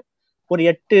கூட ஒரு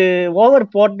 8 ஓவர்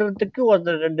போடுறதுக்கு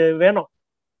ஒரு 2 வேணும்.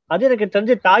 அது எனக்கு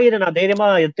தெரிஞ்சு தாயிரை நான் தைரியமா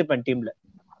எடுத்துப்பேன் டீம்ல,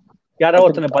 யாராவது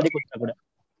ஒருத்தனை பலி கொடுத்தா கூட.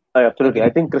 Absolutely.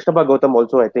 I think Krishnappa Gautam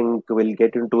also, I think, will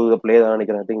get into the play.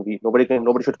 I think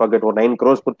nobody should forget ஒரு 9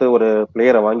 crores கொடுத்து ஒரு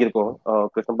பிளேயரை வாங்கியிருக்கோம்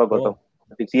Krishnappa Gautam.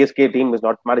 I think CSK team is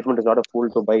not, management is not a fool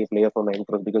to buy a player for 9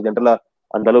 crores because generally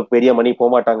அந்த அளவுக்கு பெரிய மணி போக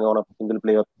மாட்டாங்க on a single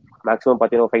player. Maximum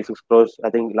பார்த்தீங்கன்னா 5-6 crores.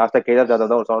 I think லாஸ்டா கேதார்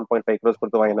ஜாதவ் தான் 7.5 crores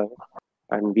கொடுத்து வாங்கினாங்க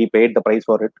and we paid the price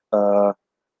for it.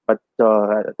 But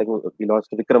I think we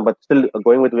lost Vikram. But still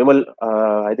going with Vimal,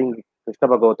 I think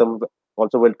Krishnappa Gautam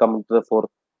also will come into the fore.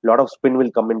 Lot of spin will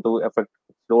come into effect.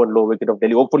 Slow and low wicket of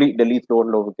Delhi. Hopefully Delhi slow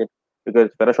and low wicket because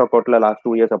Parashok Kotla last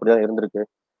 2 years அப்படிதான் இருந்திருக்கு.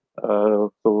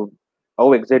 So how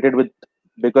excited with,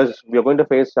 because we are going to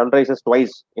face Sunrisers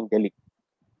twice in Delhi.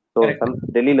 So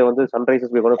Delhi வந்து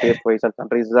Sunrisers we are going to face twice and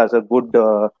Sunrisers has a good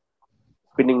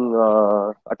spinning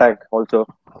attack also.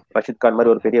 Rashid Khan மாதிரி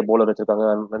ஒரு பெரிய bowler வச்சிருக்காங்க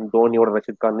and தோனியோட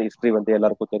Rashid Khan history வந்து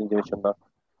எல்லாருக்கும் தெரிஞ்ச விஷயம் தான்.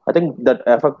 I think that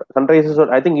affect Sunrisers.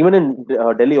 I think even in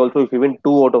Delhi also, if you win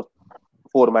 2 out of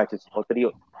 4 matches or 3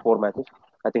 or 4 matches,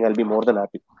 I think I'll be more than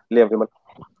happy. Ilya Vimal.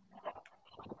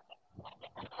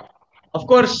 Of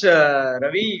course,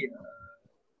 Ravi,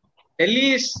 Delhi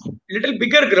is little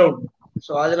bigger ground,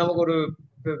 so அது நமக்கு ஒரு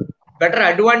better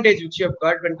advantage which you have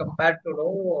got when compared to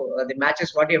the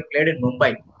matches what you have played in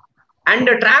Mumbai. And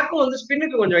the track on the spin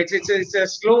கொஞ்சம் it's a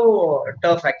slow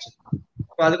turf actually.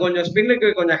 அது கொஞ்சம் ஸ்பின்னுக்கு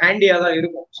கொஞ்சம் ஹேண்டியா தான்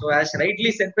இருக்கும். So as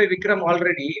rightly said by Vikram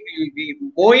already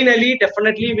Moeen Ali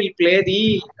definitely will play the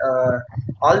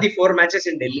all the 4 matches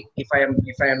in Delhi if I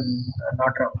am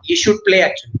not wrong. He should play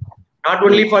actually, not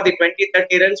only for the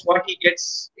 20-30 runs what he gets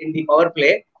in the power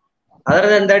play. Other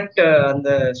than that, அந்த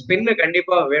spin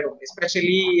கண்டிப்பா வேணும்,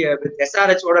 especially with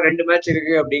SRH ஓட 2 match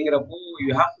இருக்கு அப்படிங்கிறப்போ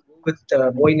you have to go with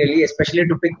Moeen Ali, especially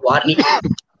to big வார்னி.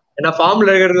 ஏன்னா ஃபார்ம்ல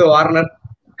இருக்கிறது Warner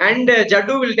and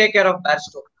Jaddu will take care of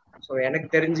Bairstow. So எனக்கு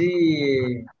தெரிஞ்சு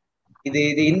இது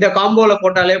இந்த காம்போல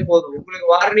போட்டாலே போதும். உங்களுக்கு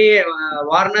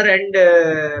வார்னர் அண்ட்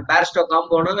Bairstow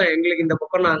காம்போனா எங்களுக்கு இந்த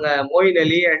பக்கம் நாங்க Moeen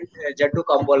Ali அண்ட் Jaddu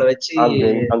காம்போல வச்சு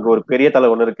அங்க ஒரு பெரிய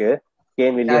தலை ஒண்ணு இருக்கு,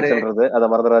 கேன் வில்லியம்ஸ்ன்றது, அத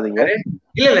மறந்துடாதீங்க.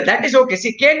 இல்ல that is okay. See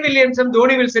Kane Williamson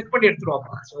Dhoni will set பண்ணி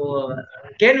எடுத்துருவாங்க. சோ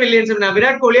கேன் வில்லியம்சன், நான்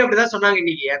விராட் கோலி அப்படிதான் சொன்னாங்க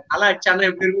இன்னைக்கு, நல்லா அடிச்சானா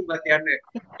எப்படி இருக்கும் பாத்தியான்னு,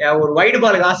 ஒரு வைடு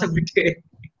பாலுக்கு ஆசைப்பட்டு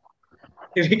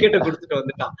விக்கெட்டை கொடுத்துட்டு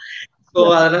வந்துட்டான். சோ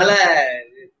அதனால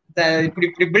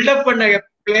இப்படி பில்டப் பண்ண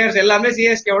பிளேயர்ஸ் எல்லாமே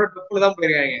சிஎஸ்கேவோட டொப்புல தான்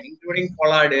போயிருக்காங்க, இன்க்ளூடிங்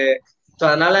பொலார்டு. சோ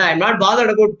அதனால I am not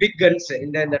bothered about big guns.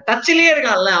 இந்த டச்லயே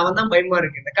இருக்கான்ல, அவன் தான் பயமா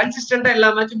இருக்கு. இந்த கன்சிஸ்டன்டா எல்லா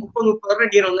மேட்சும் 30 ரன்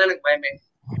அடிக்கிறவன் தான் எனக்கு பயமே.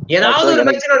 ஏதாவது ஒரு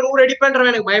மேட்ச் நான் 100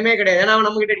 அடிப்பேன்றவன் எனக்கு பயமே கிடையாது, ஏன்னா அவன்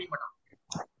நம்ம கிட்ட அடிக்க மாட்டான்.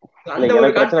 அந்த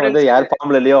ஒரு கான்ஃபிடன்ஸ் யார்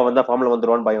ஃபார்ம்ல இல்லையோ அவன் தான் ஃபார்ம்ல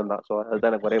வந்துருவான்னு பயம் தான். சோ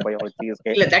அதுதான் எனக்கு ஒரே பயம்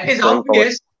சிஎஸ்கே. இல்ல தட் இஸ்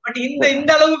ஆப்வியஸ், பட்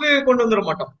இந்த அளவுக்கு கொண்டு வந்துட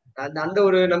மாட்டோம். அந்த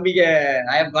ஒரு நம்பிக்கை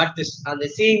ஐ ஹவ் காட் திஸ். அந்த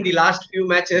seeing the last few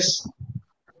matches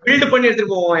build பண்ணி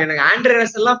எடுத்துட்டு போவோம். எனக்கு ஆண்ட்ரே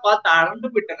ரசல் எல்லாம் பார்த்து அறந்து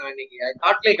போயிட்டேன் இன்னைக்கு. ஐ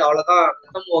தாட் லைக்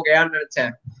அவ்வளவுதான் ஓகேன்னு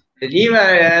நினைச்சேன். நீவ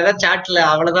ஏதாவது சாட்ல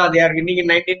அவ்வளவுதான் அது யாருக்கு நீங்க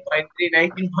 19.3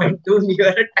 19.2 நீ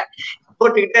வேற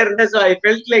போட்டுக்கிட்டே இருந்த. ஸோ ஐ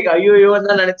ஃபெல்ட் லைக் ஐயோ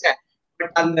தான் நினைச்சேன்.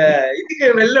 பட் அந்த இதுக்கு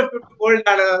வெளில போல்ட்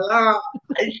ஆனதெல்லாம்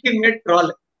அல்டிமேட்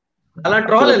ட்ரால், அதெல்லாம்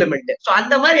ட்ரால் எலிமெண்ட். ஸோ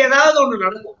அந்த மாதிரி ஏதாவது ஒண்ணு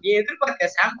நடக்கும். நீ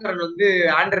எதிர்பார்க்க சாம் கரன் வந்து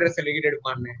ஆண்ட்ரே ரசல் விக்கெட்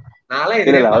எடுப்பான்னு, நான்லாம்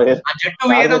எதிர்பார்த்தேன்.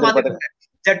 ஜட்டுவே தான் பாத்துக்கிட்டேன்.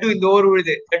 ஜட்டு இந்த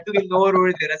ஓவர்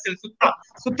விழுது, ரசல்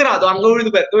சுத்துறா அது அங்க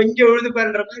விழுது பாரு, இங்க விழுது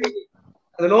பாருன்ற மாதிரி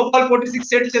அந்த நோ பால் போட்டு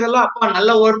 6 அடிச்சதெல்லாம் அப்பா நல்ல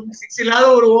ஓவர், 6 இல்லாத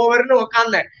ஒரு ஓவர்னு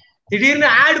உட்காந்தேன். திடீர்னு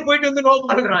ஆட் போயிட்டு வந்து நோ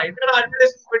பால்றான், என்னடா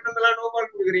அட்வர்டைஸ்மென்ட் போயிட்டு வந்தெல்லாம் நோ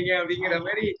பால் கொடுக்குறீங்க அப்படிங்கிற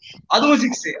மாதிரி, அதுவும்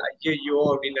 6 ஐயோ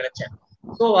அப்படின்னு நினைச்சேன்.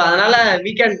 ஸோ அதனால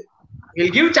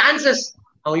வில் கிவ் சான்சஸ்,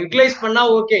 அவன் யூட்டிலைஸ் பண்ணா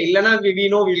ஓகே, இல்லைன்னா we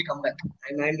know will come back.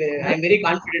 I am very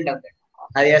confident of that.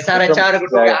 அது SRH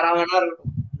இருக்கட்டும், யாரா வேணா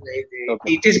இருக்கட்டும்,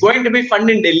 it is going to be fun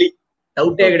in Delhi,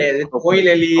 டவுட்டே கிடையாது. Moeen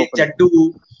Ali, Jaddu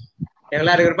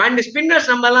எல்லாம் இருக்கிற அண்ட் ஸ்பின்னர்ஸ்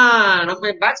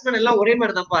நம்ம பேட்ஸ்மேன் எல்லாம் ஒரே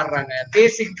மாதிரி தான் பாடுறாங்க.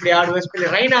 பேசிக் இப்படி ஆடுவேன்,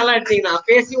 ஸ்பின்னர் ரைனாலாம் எடுத்தீங்கன்னா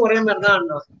பேசியும் ஒரே மாதிரி தான்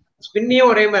ஆடணும், ஸ்பின்னையும்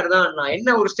ஒரே மாதிரி தான் ஆடணும்.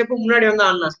 என்ன ஒரு ஸ்டெப் முன்னாடி வந்து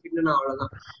ஆடணும் ஸ்பின்னு,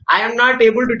 அவ்வளவுதான். ஐ am not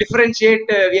able to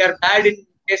differentiate we are bad இன்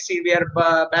பேசி, வி ஆர்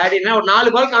பேட் இன். ஒரு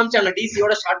 4 பால் காமிச்சாங்க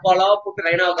டிசியோட ஷார்ட் பாலா போட்டு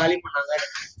ரைனாவை காலி பண்ணாங்க,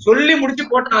 சொல்லி முடிச்சு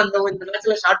போட்டான். இந்த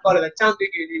மேட்ச்ல ஷார்ட் பால் வச்சான்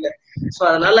தூக்கி வெளியில. சோ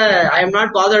அதனால I am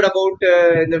not bothered about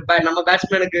இந்த நம்ம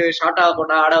பேட்ஸ்மேனுக்கு ஷார்ட்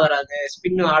போட்டா ஆட வராது,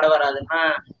 ஸ்பின்னு ஆட வராதுன்னா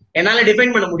என்னால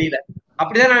டிஃபைன் பண்ண முடியல.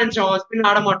 அப்படிதான் நினைச்சோம், ஸ்பின்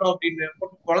ஆட மாட்டோம் அப்படின்னு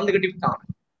போட்டு குழந்தைகிட்டு விட்டான்.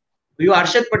 ஐயோ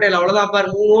ஹர்ஷத் பட்டேல் அவ்வளவுதான் பாரு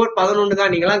 3 over 11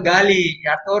 தான், நீங்க எல்லாம் காலி,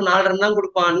 அடுத்த ஒரு 4 ரன் தான்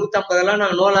கொடுப்பான், 150 எல்லாம்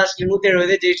நாங்க நோ லாஸ்ட்ல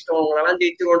 170 ஜெயிச்சிட்டோம், உங்களெல்லாம்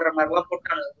ஜெயிச்சிருவோன்ற மாதிரி எல்லாம்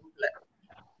போட்டாங்க குரூப்ல.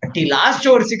 பட் லாஸ்ட்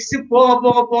ஒரு 6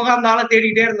 போக அந்த ஆளை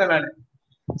தேடிட்டே இருந்தேன் நான்.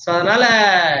 So அதனால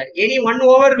any one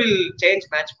over will change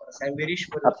match for us. I'm very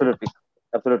sure.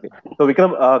 Absolutely. So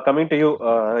Vikram, coming to you,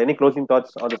 any closing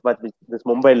thoughts on this match, this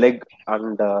Mumbai leg,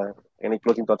 and any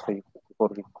closing thoughts for you before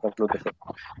we conclude the show?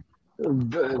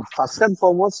 First and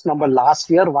foremost, நம்ம last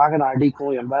year வாங்கின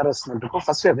அடிக்கும் embarrassmentக்கும்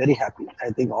first we are very happy.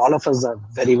 I think all of us are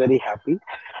very very happy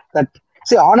that,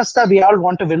 see, honestly we all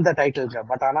want to win the title,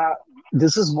 but ana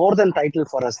this is more than title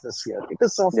for us this year. It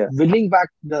is of winning back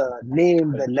the name,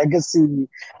 the legacy,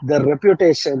 the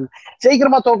reputation.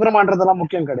 ஜெயிக்கிறமா தோக்குறமான்றதெல்லாம்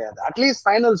முக்கியம் கிடையாது. At least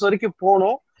finals வரைக்கும்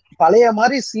போகணும். பழைய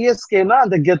மாதிரி சிஎஸ்கேனா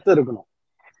அந்த கெத்து இருக்கணும்,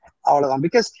 அவ்வளவுதான்.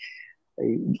 பிகாஸ்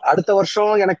அடுத்த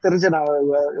வருஷம் எனக்கு தெரிஞ்ச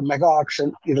மெகா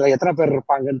ஆக்ஷன், இதுல எத்தனை பேர்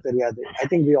இருப்பாங்கன்னு தெரியாது. I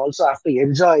think we also have to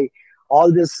enjoy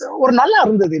all this. ஒரு நல்லா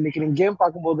இருந்தது இன்னைக்கு நீங்க கேம்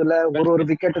பார்க்கும் போதுல, ஒரு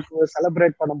விக்கெட்டுக்கு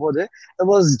செலிப்ரேட் பண்ணும்போது it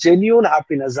was genuine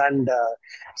happiness. and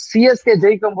CSK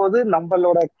ஜெயிக்கும் போது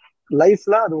நம்மளோட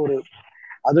லைஃப்ல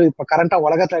அது இப்ப கரண்டா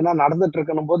உலகத்துல என்ன நடந்துட்டு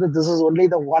இருக்கணும் போது, this is only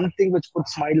the one thing which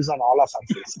puts smiles on all of our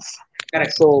faces.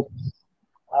 Correct. So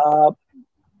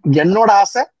என்னோட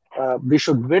ஆசை, we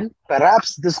should win. Perhaps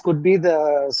this could be the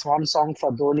swan song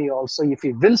for Dhoni also, if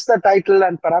he wins the title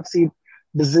and perhaps he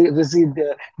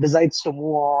decides to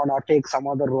move on or take some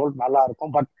other role. நல்லா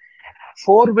இருக்கும். But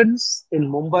 4 wins in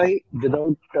Mumbai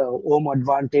without home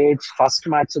advantage, first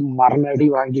match மரணடி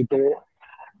வாங்கிட்டு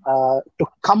to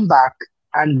come back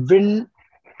and win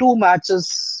 2 matches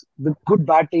with good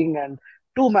batting and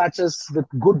 2 matches with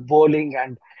good bowling,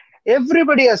 and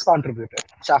everybody has contributed.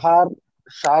 Chahar,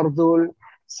 Shardul,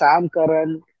 Sam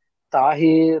Curran,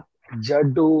 Tahir,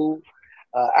 Jaddu,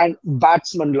 and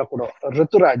பேட்ஸ்மேன்ல கூட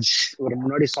ரித்துராஜ் இவர்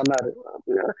முன்னாடி சொன்னாரு,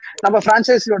 நம்ம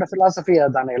பிரான்சைஸியோட philosophy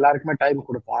அதுதானே, எல்லாருக்குமே time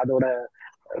கொடுப்போம், அதோட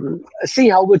see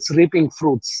how it's reaping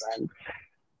fruits. and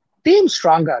team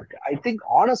ஸ்ட்ராங்கா இருக்கு. I think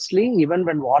honestly even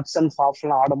when Watson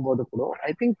Fafla ஆடும்போது கூட,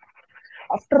 I think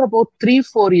after about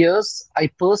 3-4 years I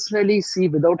personally see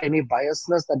without any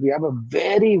biasness that we have a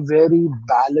very very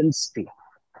balanced team.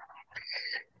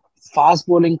 Fast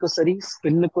bowling ku sari,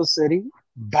 spin ku sari,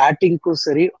 batting ku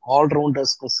sari,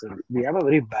 all-rounders ku sari. We have a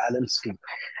very balanced team.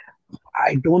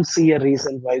 I don't see a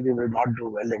reason why we will not do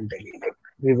well in Delhi.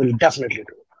 We will definitely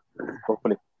do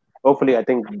it. Hopefully, I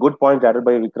think good points added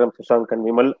by Vikram, Shashank and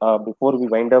Vimal. Before we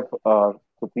wind up,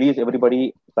 so please everybody,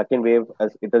 second wave,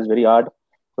 as it is very hard.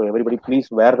 So everybody please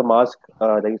wear the mask,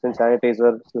 the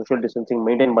sanitizer, social distancing,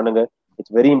 maintain பண்ணுங்க.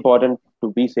 It's very important to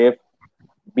be safe.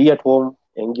 Be at home.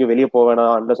 எங்கேயும் வெளியே போக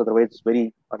வேணாம், unless otherwise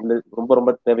ரொம்ப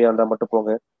ரொம்ப தேவையானதா மட்டும்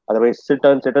போங்க. Otherwise sit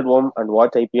at home and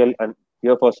watch IPL and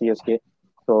cheer for CSK.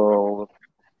 So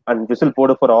and whistle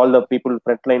போடு for all the people,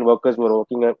 frontline workers who are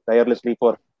working tirelessly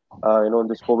for in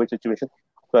this COVID situation.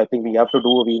 So I think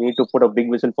we need to put a big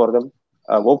whistle for them.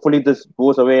 Hopefully this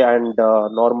goes away and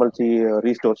normalcy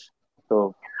restores. So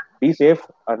be safe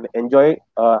and enjoy,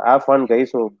 have fun guys.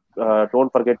 So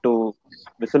don't forget to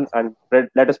whistle and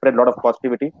let us spread a lot of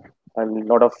positivity and a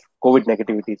lot of COVID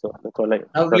negativity. So that's all.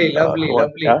 Lovely.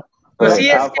 Yeah. So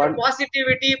CSK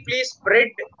positivity, please spread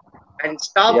and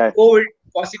stop COVID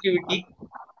positivity.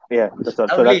 Yeah, that's all.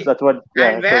 So that's what. Yeah.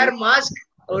 And wear mask.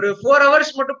 ஒரு 4 hours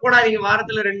மட்டும் போடாதீங்க,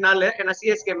 வாரத்துல 2 நாள், ஏன்னா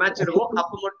CSK match இருக்கும்,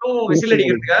 அப்ப மட்டும் whistle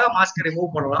அடிக்கிறதுக்காக மாஸ்க்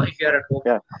ரிமூவ் பண்ணலாம் if you are at home.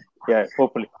 Yeah,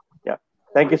 hopefully. Yeah.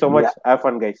 Thank you so much. Have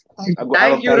fun guys.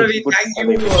 Thank you Ravi. Thank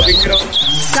you Vikram.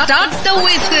 Start the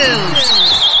whistle.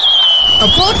 A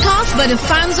podcast by the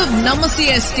fans of Nama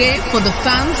CSK for the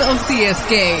fans of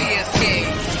CSK.